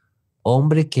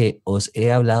 hombre que os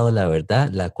he hablado la verdad,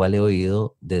 la cual he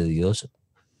oído de Dios.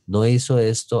 ¿No hizo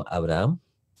esto Abraham?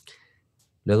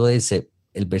 Luego dice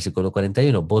el versículo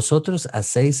 41, vosotros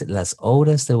hacéis las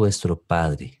obras de vuestro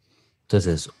padre.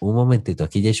 Entonces, un momentito,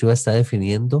 aquí Yeshua está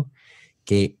definiendo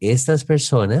que estas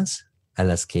personas a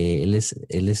las que él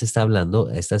les está hablando,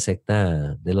 a esta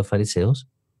secta de los fariseos,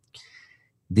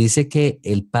 dice que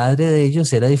el padre de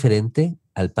ellos era diferente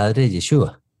al padre de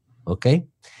Yeshua, ¿ok?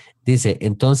 Dice,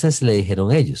 entonces le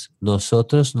dijeron ellos,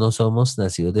 nosotros no somos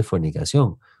nacidos de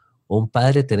fornicación, un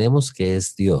padre tenemos que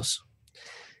es Dios.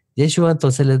 Yeshua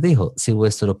entonces les dijo, si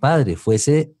vuestro padre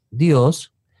fuese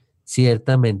Dios,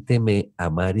 ciertamente me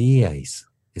amaríais.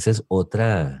 Esa es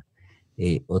otra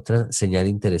señal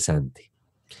interesante.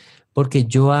 Porque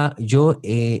yo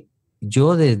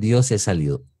de Dios he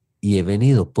salido y he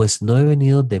venido, pues no he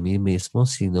venido de mí mismo,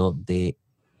 sino que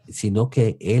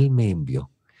Él me envió.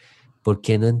 ¿Por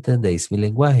qué no entendéis mi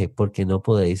lenguaje? Porque no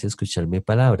podéis escuchar mi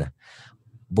palabra.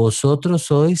 Vosotros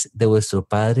sois de vuestro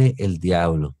padre el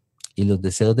diablo, y los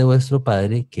deseos de vuestro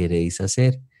padre queréis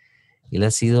hacer. Él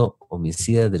ha sido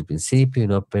homicida desde el principio y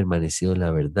no ha permanecido en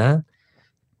la verdad.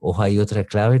 Ojo, hay otra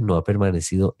clave, no ha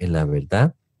permanecido en la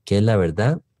verdad. ¿Qué es la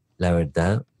verdad? La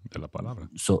verdad de la palabra.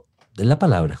 De la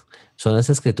palabra, son las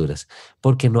escrituras,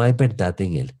 porque no hay verdad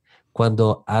en él.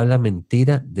 Cuando habla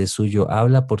mentira, de suyo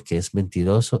habla porque es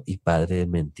mentiroso y padre de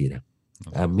mentira.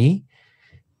 A mí,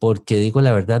 porque digo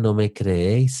la verdad, no me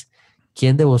creéis.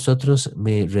 ¿Quién de vosotros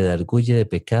me redarguye de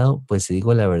pecado? Pues si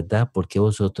digo la verdad, ¿por qué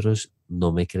vosotros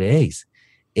no me creéis?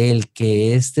 El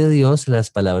que es de Dios,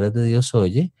 las palabras de Dios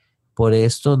oye, por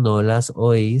esto no las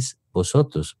oís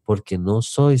vosotros, porque no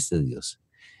sois de Dios.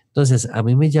 Entonces, a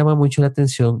mí me llama mucho la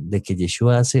atención de que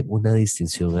Yeshua hace una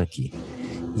distinción aquí.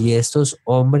 Y estos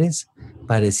hombres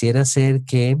pareciera ser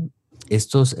que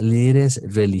estos líderes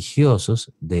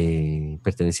religiosos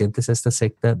pertenecientes a esta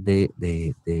secta de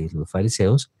los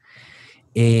fariseos,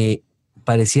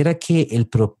 pareciera que el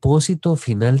propósito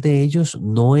final de ellos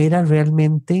no era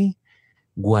realmente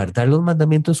guardar los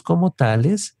mandamientos como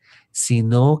tales,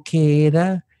 sino que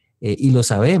era, y lo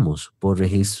sabemos por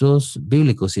registros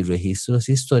bíblicos y registros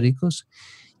históricos,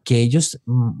 que ellos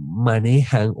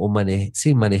manejaban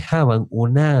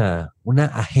una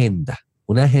agenda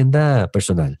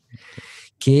personal,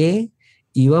 que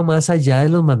iba más allá de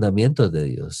los mandamientos de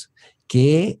Dios,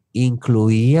 que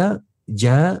incluía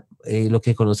ya lo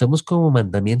que conocemos como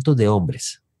mandamientos de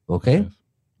hombres, ¿ok?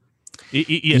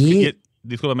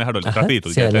 Discúlpame, Harold, Ajá, rapidito,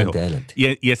 sí, ya te adelante, dejo. adelante.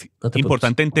 Y es No te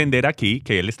importante preocupes. entender aquí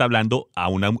que él está hablando a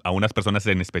unas personas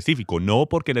en específico, no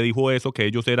porque le dijo eso, que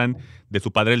ellos eran de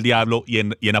su padre el diablo, y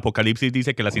en Apocalipsis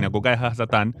dice que la sinagoga de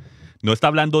Hasatán no está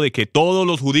hablando de que todos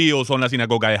los judíos son la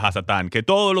sinagoga de Hasatán, que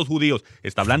todos los judíos,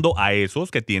 está hablando a esos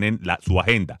que tienen su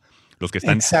agenda.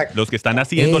 Exacto. Los que están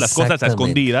haciendo las cosas a Exactamente.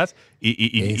 escondidas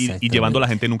y llevando a la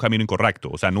gente en un camino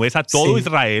incorrecto. O sea, no es a todo Sí.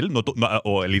 Israel,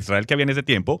 o el Israel que había en ese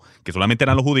tiempo, que solamente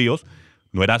eran los judíos.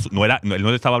 Él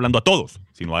no estaba hablando a todos,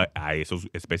 sino a esos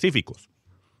específicos.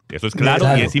 Eso es claro y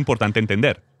Claro. es importante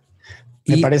entender.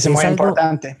 Me Y parece es muy algo-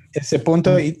 importante ese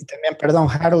punto. Y también, perdón,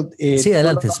 Harold, Sí,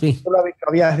 adelante, tú sí. lo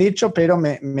habías dicho, pero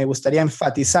me gustaría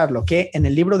enfatizarlo, que en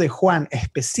el libro de Juan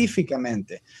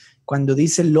específicamente, cuando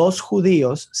dice los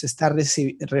judíos, se está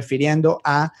refiriendo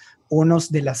a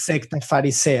unos de la secta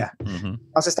farisea. Uh-huh.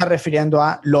 No se está refiriendo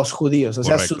a los judíos, o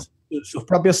sea, Correcto. sus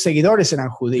propios seguidores eran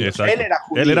judíos. Exacto. Él era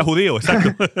judío. Él era judío,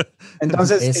 exacto.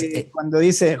 Entonces, cuando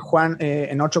dice Juan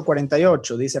en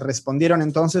 8:48, dice, respondieron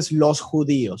entonces los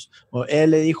judíos, o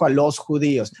él le dijo a los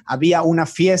judíos, había una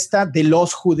fiesta de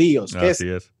los judíos. Así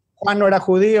es. Juan no era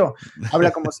judío,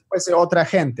 habla como si fuese otra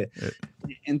gente.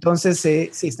 Entonces, sí,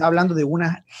 está hablando de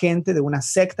una gente, de una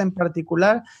secta en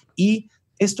particular, y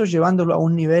esto llevándolo a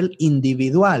un nivel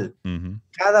individual. Uh-huh.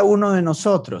 Cada uno de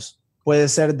nosotros puede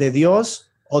ser de Dios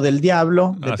o del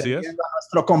diablo, Así dependiendo de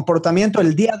nuestro comportamiento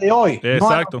el día de hoy. Exacto. No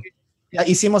a lo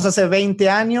que hicimos hace 20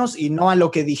 años y no a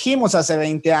lo que dijimos hace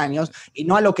 20 años y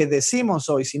no a lo que decimos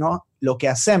hoy, sino lo que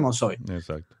hacemos hoy.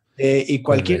 Exacto. Y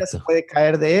cualquiera se puede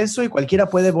caer de eso y cualquiera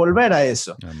puede volver a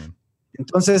eso. Amén.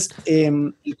 Entonces,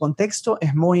 el contexto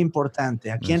es muy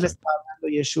importante. ¿A quién le Exacto. estaba hablando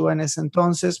Yeshua en ese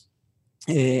entonces?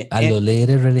 A los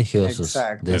líderes religiosos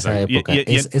Exacto. de esa Exacto. época.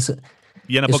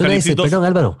 Y en Apocalipsis 2. Perdón,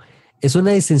 Álvaro. Es una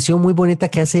distinción muy bonita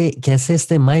que hace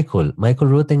Michael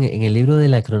Root en el libro de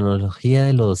la cronología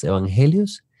de los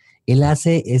evangelios. Él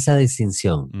hace esa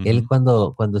distinción. Uh-huh. Él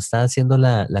cuando está haciendo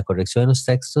la corrección de los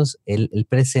textos, él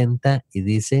presenta y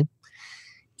dice,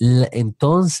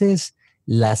 entonces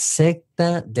la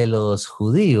secta de los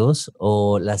judíos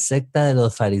o la secta de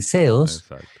los fariseos,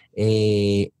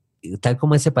 tal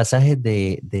como ese pasaje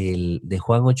de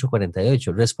Juan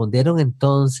 8:48, respondieron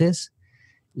entonces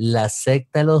la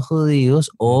secta de los judíos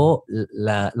o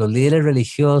los líderes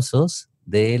religiosos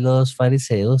de los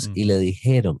fariseos y le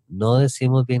dijeron, no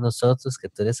decimos bien nosotros que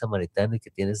tú eres samaritano y que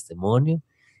tienes demonio,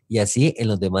 y así en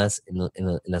los demás, en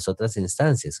las otras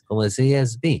instancias. Como decía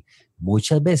SB,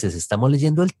 muchas veces estamos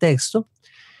leyendo el texto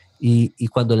y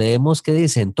cuando leemos que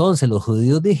dice, entonces los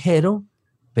judíos dijeron,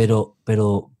 pero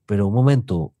un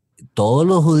momento, todos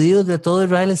los judíos de todo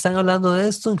Israel están hablando de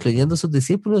esto, incluyendo sus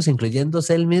discípulos,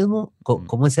 incluyéndose él mismo.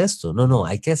 ¿Cómo es esto? No,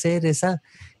 hay que hacer esa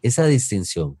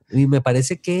distinción. Y me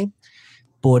parece que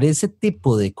por ese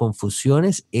tipo de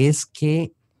confusiones es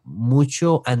que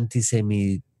mucho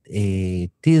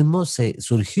antisemitismo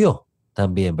surgió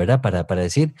también, ¿verdad? Para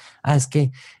decir, es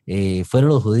que fueron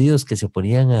los judíos que se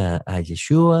oponían a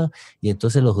Yeshua y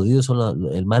entonces los judíos son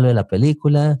el malo de la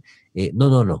película.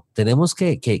 No. Tenemos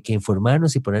que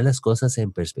informarnos y poner las cosas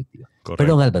en perspectiva. Correcto.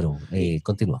 Perdón, Álvaro,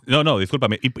 continúa. No,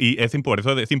 discúlpame. Y por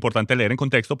eso es importante leer en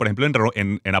contexto. Por ejemplo,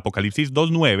 en Apocalipsis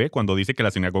 2:9, cuando dice que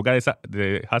la sinagoga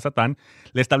de Hasatán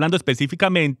le está hablando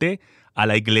específicamente a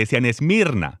la iglesia en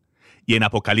Esmirna. Y en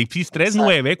Apocalipsis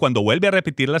 3:9, cuando vuelve a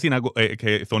repetir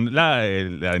que son la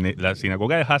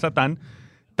sinagoga de Hasatán,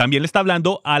 también le está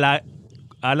hablando a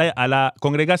la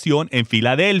congregación en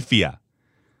Filadelfia.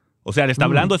 O sea, le está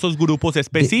hablando a esos grupos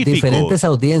específicos. Diferentes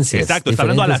audiencias. Exacto, está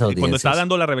hablando cuando está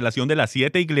dando la revelación de las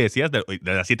 7 iglesias, de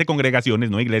las 7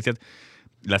 congregaciones, no iglesias,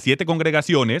 las 7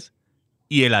 congregaciones,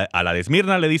 y a la de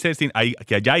Esmirna le dice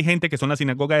que allá hay gente que son la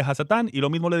sinagoga de Hasatán, y lo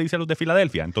mismo le dice a los de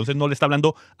Filadelfia. Entonces no le está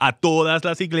hablando a todas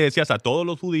las iglesias, a todos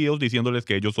los judíos, diciéndoles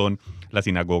que ellos son la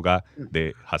sinagoga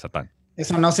de Hasatán.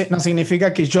 Eso no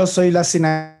significa que yo soy la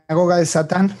sinagoga de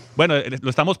Satán. Bueno, lo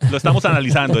estamos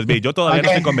analizando, Svi. Yo todavía no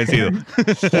estoy convencido.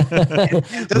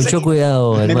 Entonces, Mucho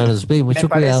cuidado, hermanos. Mucho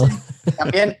cuidado.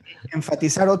 También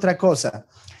enfatizar otra cosa,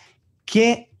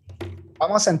 que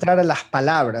vamos a entrar a las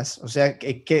palabras, o sea,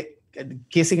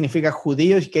 qué significa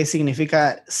judío y qué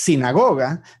significa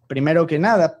sinagoga, primero que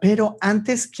nada, pero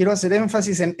antes quiero hacer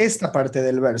énfasis en esta parte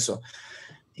del verso.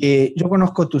 Yo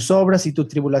conozco tus obras y tu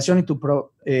tribulación y tu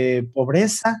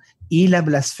pobreza y la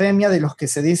blasfemia de los que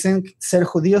se dicen ser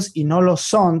judíos y no lo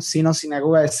son, sino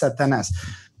sinagoga de Satanás.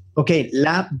 Ok,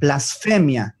 la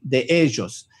blasfemia de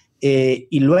ellos.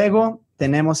 Y luego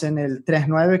tenemos en el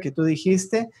 3:9 que tú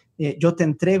dijiste, yo te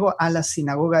entrego a la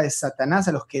sinagoga de Satanás,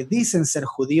 a los que dicen ser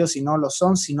judíos y no lo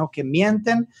son, sino que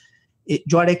mienten.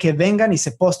 Yo haré que vengan y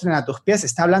se postren a tus pies.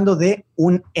 Está hablando de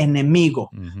un enemigo.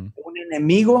 Un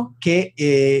enemigo que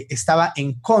estaba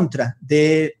en contra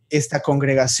de esta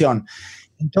congregación.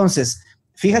 Entonces,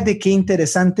 fíjate qué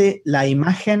interesante, la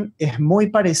imagen es muy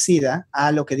parecida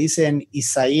a lo que dice en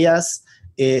Isaías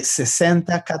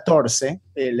 60:14,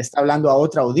 le está hablando a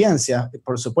otra audiencia,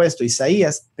 por supuesto,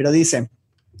 Isaías, pero dice,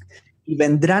 y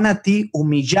vendrán a ti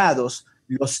humillados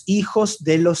los hijos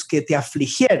de los que te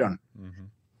afligieron,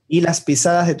 y las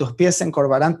pisadas de tus pies se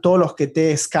encorvarán todos los que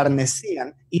te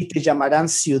escarnecían, y te llamarán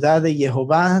ciudad de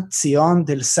Jehová, Sión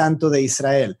del Santo de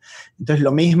Israel. Entonces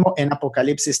lo mismo en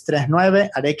Apocalipsis 3:9,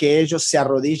 haré que ellos se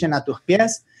arrodillen a tus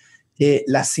pies,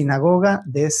 la sinagoga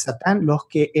de Satán, los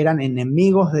que eran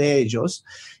enemigos de ellos.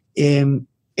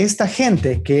 Esta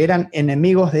gente que eran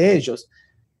enemigos de ellos,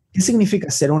 ¿qué significa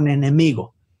ser un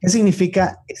enemigo? ¿Qué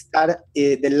significa estar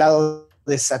del lado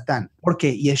de Satán?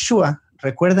 Porque Yeshua,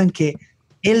 recuerdan que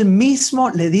él mismo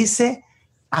le dice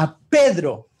a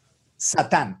Pedro,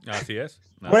 Satán. Así es.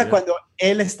 Ahora, cuando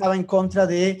él estaba en contra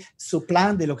de su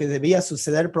plan, de lo que debía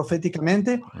suceder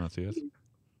proféticamente, así es.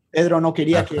 Pedro no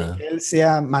quería que él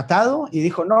sea matado y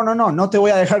dijo, no te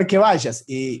voy a dejar que vayas.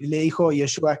 Y le dijo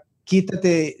Yeshua,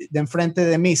 quítate de enfrente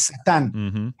de mí,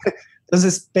 Satán.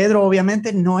 Entonces, Pedro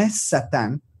obviamente no es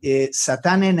Satán.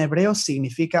 Satán en hebreo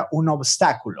significa un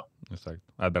obstáculo. Exacto,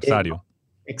 adversario.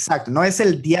 Exacto, no es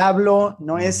el diablo,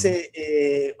 no es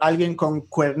alguien con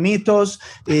cuernitos,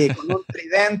 con un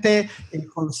tridente. El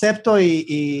concepto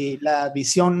y la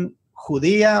visión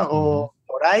judía o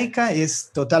toraica es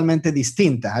totalmente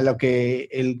distinta a lo que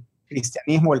el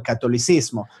cristianismo, el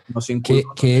catolicismo nos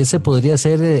inculca. Que ese podría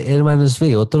ser, hermanos,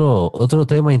 otro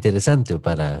tema interesante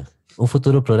para un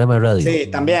futuro programa de radio. Sí,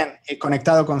 también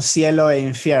conectado con cielo e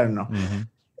infierno.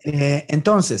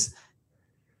 Entonces,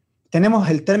 tenemos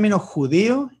el término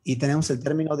judío y tenemos el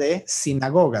término de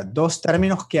sinagoga, dos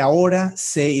términos que ahora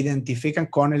se identifican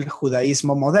con el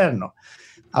judaísmo moderno.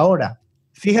 Ahora,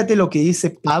 fíjate lo que dice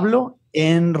Pablo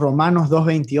en Romanos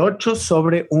 2:28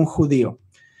 sobre un judío.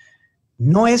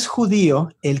 No es judío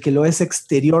el que lo es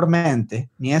exteriormente,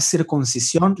 ni es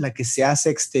circuncisión la que se hace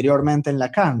exteriormente en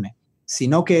la carne,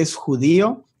 sino que es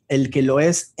judío el que lo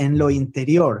es en lo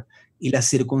interior. Y la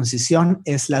circuncisión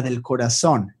es la del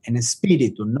corazón, en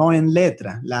espíritu, no en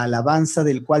letra, la alabanza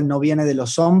del cual no viene de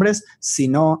los hombres,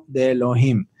 sino de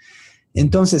Elohim.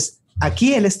 Entonces,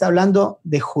 aquí él está hablando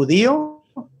de judío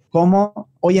como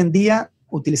hoy en día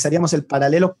utilizaríamos el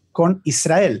paralelo con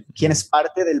Israel, quien es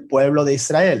parte del pueblo de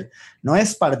Israel. No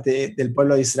es parte del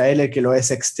pueblo de Israel el que lo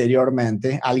es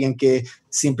exteriormente, alguien que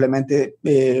simplemente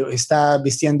está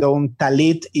vistiendo un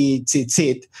talit y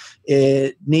tzitzit,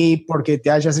 ni porque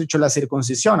te hayas hecho la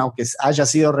circuncisión, aunque haya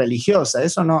sido religiosa.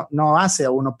 Eso no hace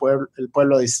a uno el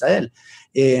pueblo de Israel.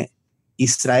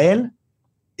 Israel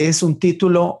es un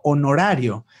título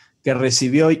honorario que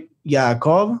recibió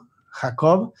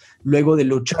Jacob, luego de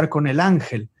luchar con el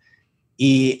ángel.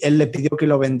 Y él le pidió que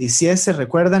lo bendiciese,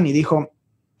 recuerdan, y dijo,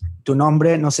 tu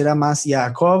nombre no será más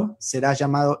Jacob, será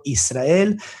llamado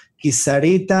Israel,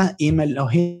 Kisarita, Im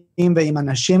Elohim,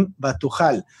 Beimanashim,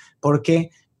 Batujal, porque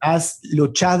has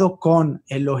luchado con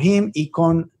Elohim y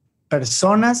con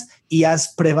personas y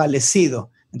has prevalecido.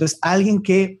 Entonces, alguien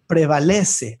que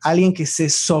prevalece, alguien que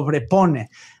se sobrepone,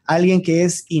 alguien que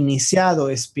es iniciado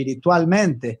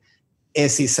espiritualmente,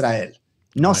 es Israel.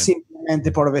 No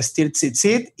simplemente por vestir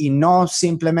tzitzit y no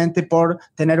simplemente por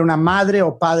tener una madre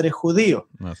o padre judío.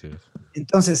 Así es.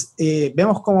 Entonces,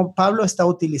 vemos cómo Pablo está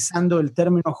utilizando el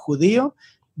término judío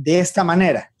de esta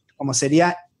manera, como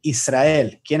sería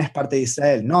Israel. ¿Quién es parte de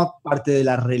Israel? No parte de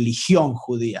la religión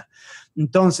judía.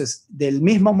 Entonces, del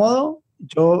mismo modo,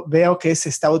 yo veo que se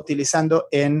está utilizando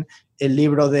en el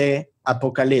libro de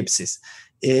Apocalipsis.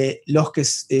 Los que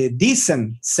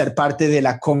dicen ser parte de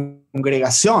la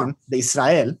congregación de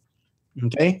Israel,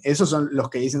 ¿okay? Esos son los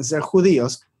que dicen ser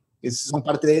judíos, que son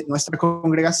parte de nuestra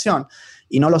congregación,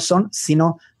 y no lo son,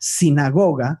 sino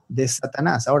sinagoga de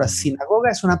Satanás. Ahora, sinagoga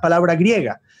es una palabra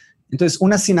griega. Entonces,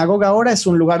 una sinagoga ahora es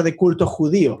un lugar de culto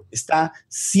judío. Está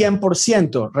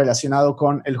 100% relacionado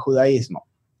con el judaísmo.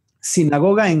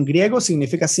 Sinagoga en griego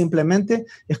significa simplemente,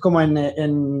 es como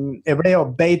en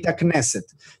hebreo, Beit HaKnesset,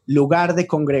 lugar de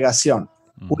congregación,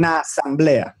 una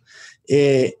asamblea.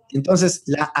 Entonces,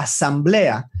 la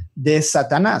asamblea de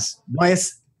Satanás no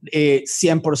es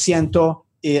 100%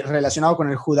 relacionado con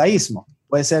el judaísmo.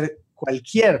 Puede ser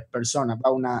cualquier persona va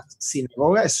a una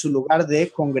sinagoga, es su lugar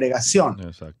de congregación.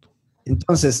 Exacto.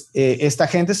 Entonces, esta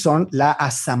gente son la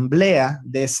asamblea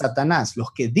de Satanás,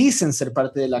 los que dicen ser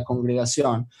parte de la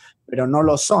congregación, pero no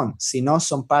lo son, sino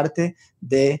son parte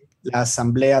de la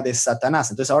asamblea de Satanás.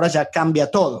 Entonces, ahora ya cambia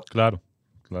todo. Claro,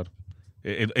 claro.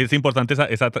 Es importante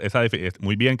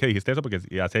muy bien que dijiste eso, porque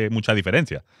hace mucha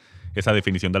diferencia esa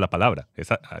definición de la palabra.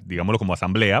 Digámoslo como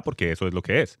asamblea, porque eso es lo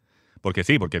que es. Porque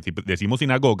sí, porque si decimos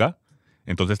sinagoga,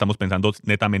 entonces estamos pensando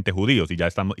netamente judíos,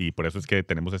 y por eso es que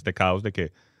tenemos este caos de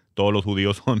que todos los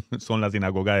judíos son la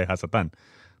sinagoga de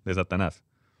Satanás.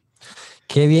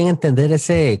 Qué bien entender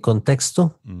ese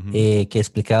contexto que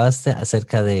explicabas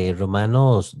acerca de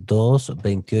Romanos 2,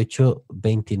 28,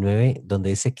 29, donde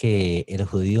dice que el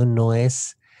judío no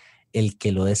es el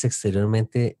que lo es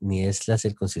exteriormente, ni es la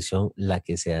circuncisión la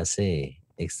que se hace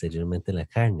exteriormente en la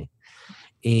carne.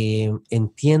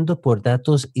 Entiendo por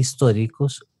datos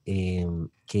históricos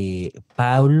que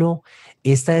Pablo,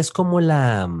 esta es como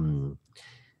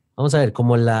vamos a ver,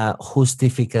 como la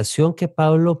justificación que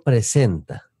Pablo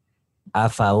presenta a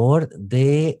favor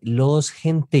de los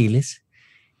gentiles,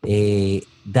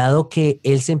 dado que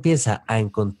él se empieza a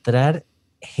encontrar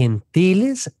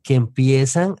gentiles que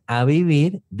empiezan a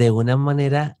vivir de una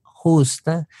manera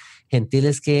justa,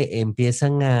 gentiles que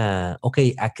empiezan a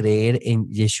creer en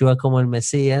Yeshua como el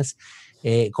Mesías,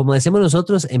 como decimos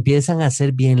nosotros, empiezan a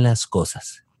hacer bien las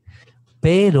cosas.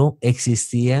 Pero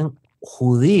existían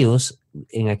judíos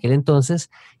en aquel entonces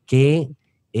que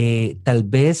tal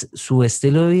vez su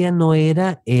estilo de vida no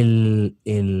era el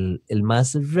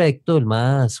más recto, el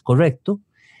más correcto,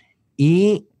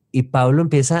 y Pablo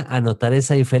empieza a notar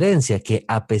esa diferencia, que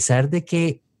a pesar de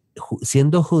que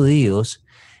siendo judíos,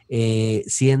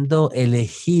 siendo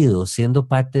elegidos, siendo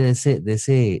parte de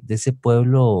ese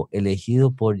pueblo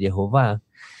elegido por Jehová,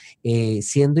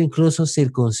 siendo incluso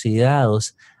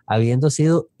circuncidados, habiendo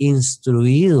sido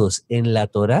instruidos en la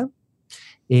Torá,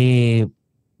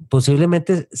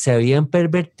 posiblemente se habían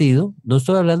pervertido. No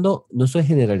estoy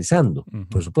generalizando,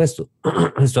 por supuesto.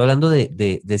 Estoy hablando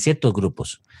de ciertos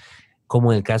grupos,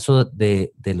 como en el caso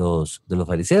de los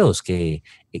fariseos, que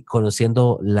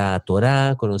conociendo la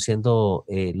Torá, conociendo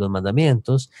los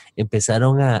mandamientos,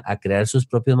 empezaron a crear sus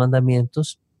propios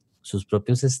mandamientos, sus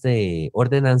propios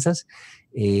ordenanzas,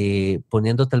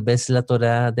 poniendo tal vez la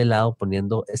Torá de lado,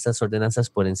 poniendo estas ordenanzas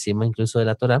por encima incluso de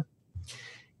la Torá,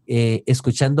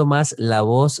 escuchando más la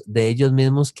voz de ellos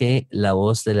mismos que la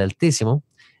voz del Altísimo.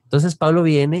 Entonces Pablo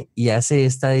viene y hace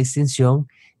esta distinción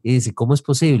y dice, ¿cómo es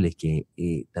posible que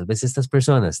tal vez estas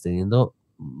personas, teniendo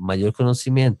mayor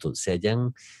conocimiento, se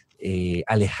hayan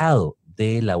alejado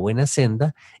de la buena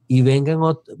senda y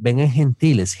vengan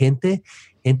gentiles, gente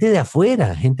de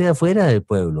afuera del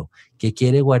pueblo, que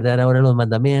quiere guardar ahora los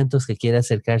mandamientos, que quiere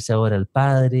acercarse ahora al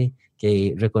Padre,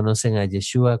 que reconocen a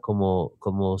Yeshua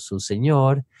como su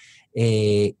Señor?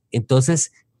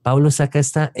 Entonces, Pablo saca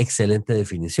esta excelente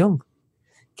definición,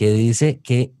 que dice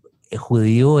que el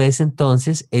judío es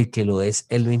entonces el que lo es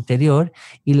en lo interior,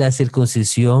 y la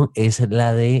circuncisión es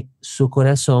la de su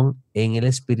corazón en el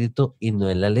espíritu y no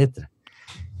en la letra.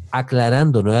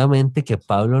 Aclarando nuevamente que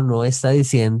Pablo no está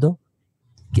diciendo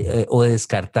o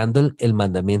descartando el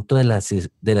mandamiento de la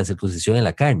circuncisión en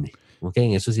la carne. Okay,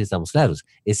 en eso sí estamos claros.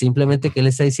 Es simplemente que él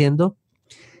está diciendo,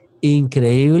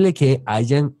 increíble que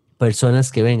hayan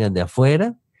personas que vengan de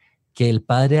afuera, que el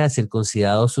Padre ha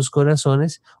circuncidado sus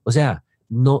corazones. O sea,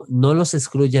 no los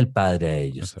excluye el Padre a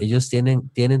ellos. Exacto. Ellos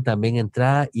tienen también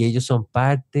entrada y ellos son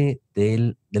parte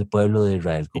del pueblo de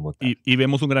Israel como tal. Y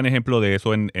vemos un gran ejemplo de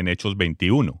eso en Hechos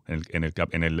 21,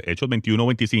 en el Hechos 21,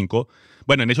 25.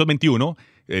 Bueno, en Hechos 21,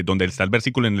 donde está el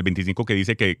versículo en el 25 que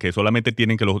dice que solamente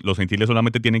tienen que los gentiles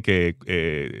solamente tienen que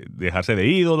dejarse de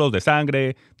ídolos, de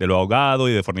sangre, de lo ahogado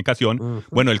y de fornicación. Uh-huh.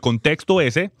 Bueno, el contexto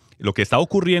ese, lo que está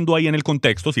ocurriendo ahí en el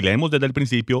contexto, si leemos desde el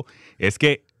principio, es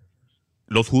que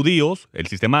los judíos, el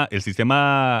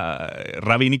sistema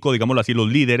rabínico, digámoslo así,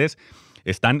 los líderes,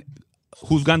 están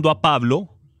juzgando a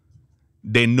Pablo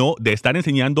de estar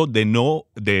enseñando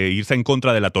de irse en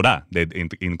contra de la Torá,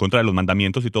 en contra de los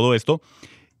mandamientos y todo esto.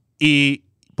 Y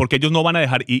porque ellos no van a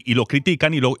dejar, y lo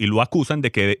critican y lo acusan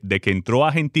de que entró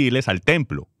a gentiles al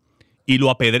templo.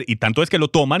 Y tanto es que lo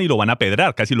toman y lo van a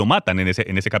apedrear, casi lo matan en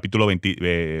ese capítulo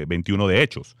 21 de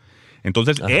Hechos.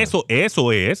 Entonces, eso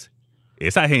es,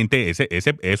 esa gente,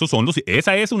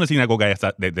 esa es una sinagoga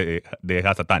de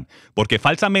Satán. Porque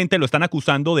falsamente lo están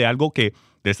acusando de algo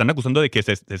le están acusando de que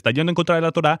se está yendo en contra de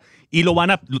la Torá y lo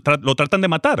tratan de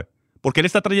matar. Porque él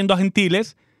está trayendo a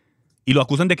gentiles y lo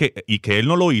acusan de que él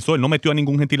no lo hizo, él no metió a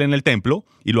ningún gentil en el templo,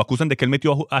 y lo acusan de que él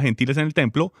metió a gentiles en el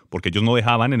templo, porque ellos no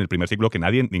dejaban en el primer siglo que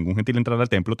ningún gentil entrara al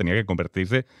templo, tenía que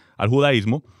convertirse al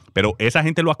judaísmo, pero esa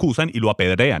gente lo acusan y lo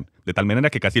apedrean, de tal manera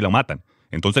que casi lo matan.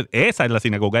 Entonces, esa es la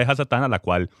sinagoga de Satán a la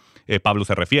cual Pablo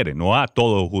se refiere, no a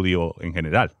todo judío en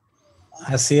general.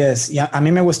 Así es. Y a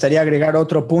mí me gustaría agregar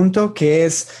otro punto que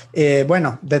es,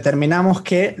 determinamos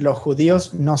que los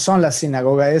judíos no son la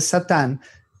sinagoga de Satán,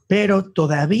 pero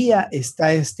todavía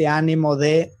está este ánimo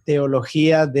de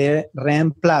teología de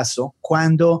reemplazo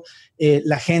cuando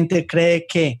la gente cree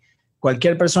que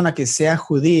cualquier persona que sea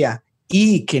judía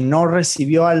y que no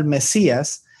recibió al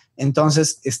Mesías,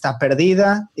 entonces está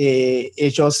perdida,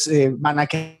 ellos van a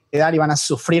quedar y van a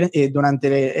sufrir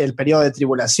durante el periodo de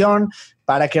tribulación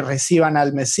para que reciban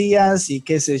al Mesías y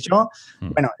qué sé yo.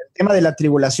 Bueno, el tema de la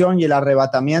tribulación y el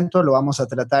arrebatamiento lo vamos a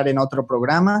tratar en otro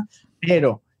programa,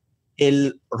 pero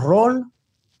el rol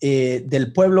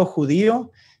del pueblo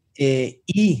judío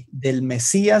y del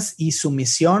Mesías y su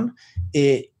misión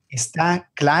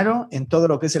está claro en todo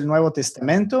lo que es el Nuevo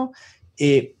Testamento.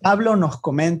 Pablo nos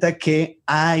comenta que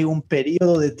hay un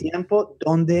periodo de tiempo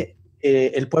donde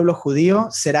el pueblo judío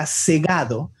será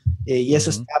cegado, y eso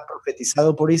está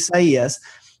profetizado por Isaías,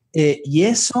 y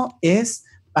eso es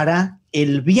para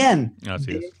el bien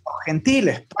de los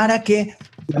gentiles, para que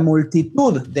la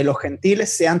multitud de los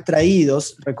gentiles sean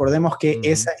traídos. Recordemos que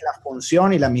esa es la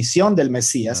función y la misión del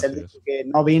Mesías. Él dijo que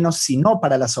no vino sino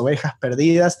para las ovejas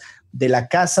perdidas de la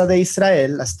casa de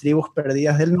Israel, las tribus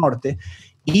perdidas del norte,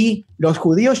 y los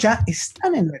judíos ya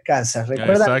están en la casa.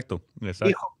 ¿Recuerdan? Exacto.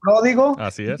 Hijo pródigo.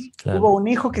 Así es. Hubo un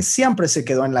hijo que siempre se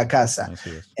quedó en la casa.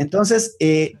 Entonces,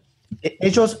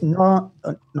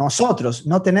 nosotros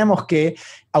no tenemos que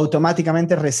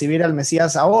automáticamente recibir al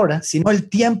Mesías ahora, sino el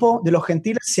tiempo de los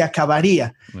gentiles se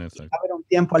acabaría. Va a haber un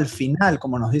tiempo al final,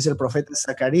 como nos dice el profeta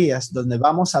Zacarías, donde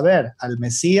vamos a ver al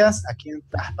Mesías, a quien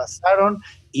traspasaron,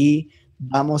 y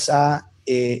vamos a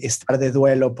estar de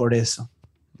duelo por eso.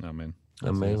 Amén.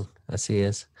 Amén. Así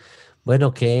es.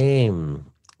 Bueno, qué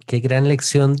gran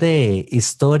lección de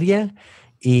historia,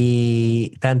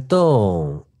 y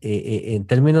tanto en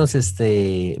términos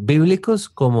bíblicos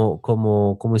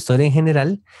como historia en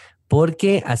general,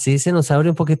 porque así se nos abre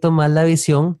un poquito más la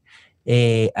visión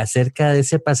acerca de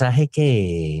ese pasaje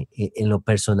que en lo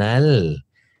personal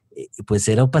pues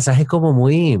era un pasaje como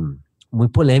muy, muy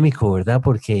polémico, ¿verdad?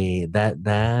 Porque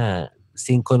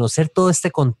sin conocer todo este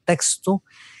contexto,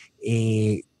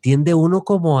 tiende uno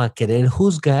como a querer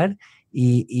juzgar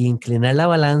y inclinar la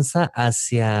balanza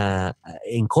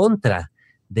en contra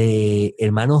de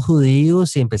hermanos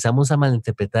judíos, y empezamos a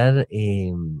malinterpretar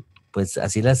pues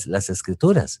así las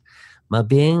escrituras. Más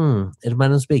bien,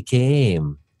 hermanos, ve que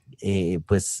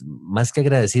pues más que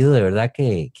agradecido de verdad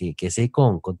que sí,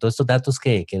 con todos estos datos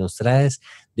que nos traes.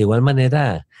 De igual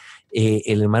manera,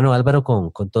 el hermano Álvaro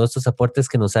con todos estos aportes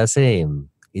que nos hace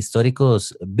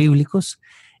históricos bíblicos,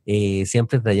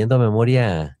 siempre trayendo a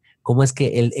memoria cómo es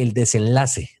que el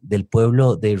desenlace del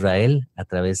pueblo de Israel a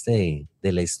través de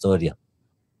la historia.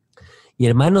 Y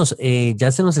hermanos,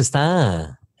 ya se nos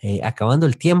está acabando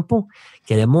el tiempo.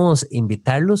 Queremos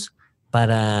invitarlos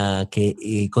para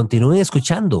que continúen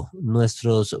escuchando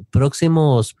nuestros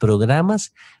próximos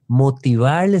programas,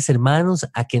 motivarles, hermanos,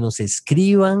 a que nos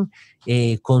escriban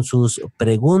con sus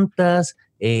preguntas,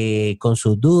 con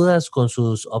sus dudas, con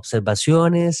sus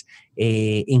observaciones,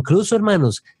 incluso,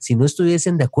 hermanos, si no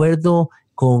estuviesen de acuerdo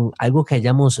con algo que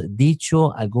hayamos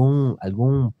dicho,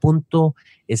 algún punto,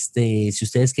 si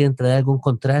ustedes quieren traer algún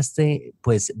contraste,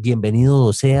 pues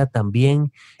bienvenido sea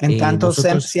también. En tanto,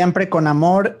 siempre con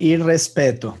amor y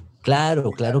respeto.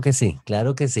 Claro que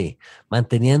sí,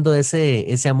 manteniendo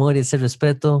ese amor y ese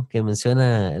respeto que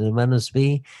menciona el hermano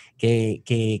Svi,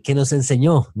 que nos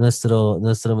enseñó nuestro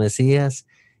Mesías,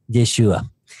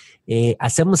 Yeshua.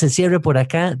 Hacemos el cierre por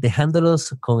acá,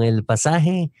 dejándolos con el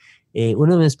pasaje,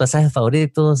 uno de mis pasajes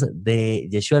favoritos de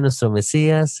Yeshua, nuestro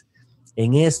Mesías.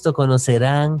 En esto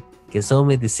conocerán que son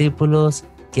mis discípulos,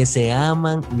 que se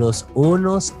aman los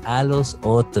unos a los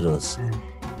otros.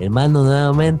 Hermano,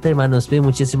 nuevamente, hermano Spi,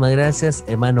 muchísimas gracias.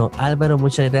 Hermano Álvaro,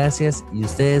 muchas gracias. Y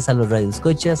ustedes, a los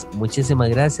radioescuchas, muchísimas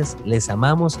gracias. Les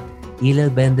amamos y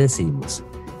les bendecimos.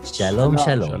 Shalom,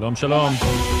 shalom. Shalom,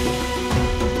 shalom.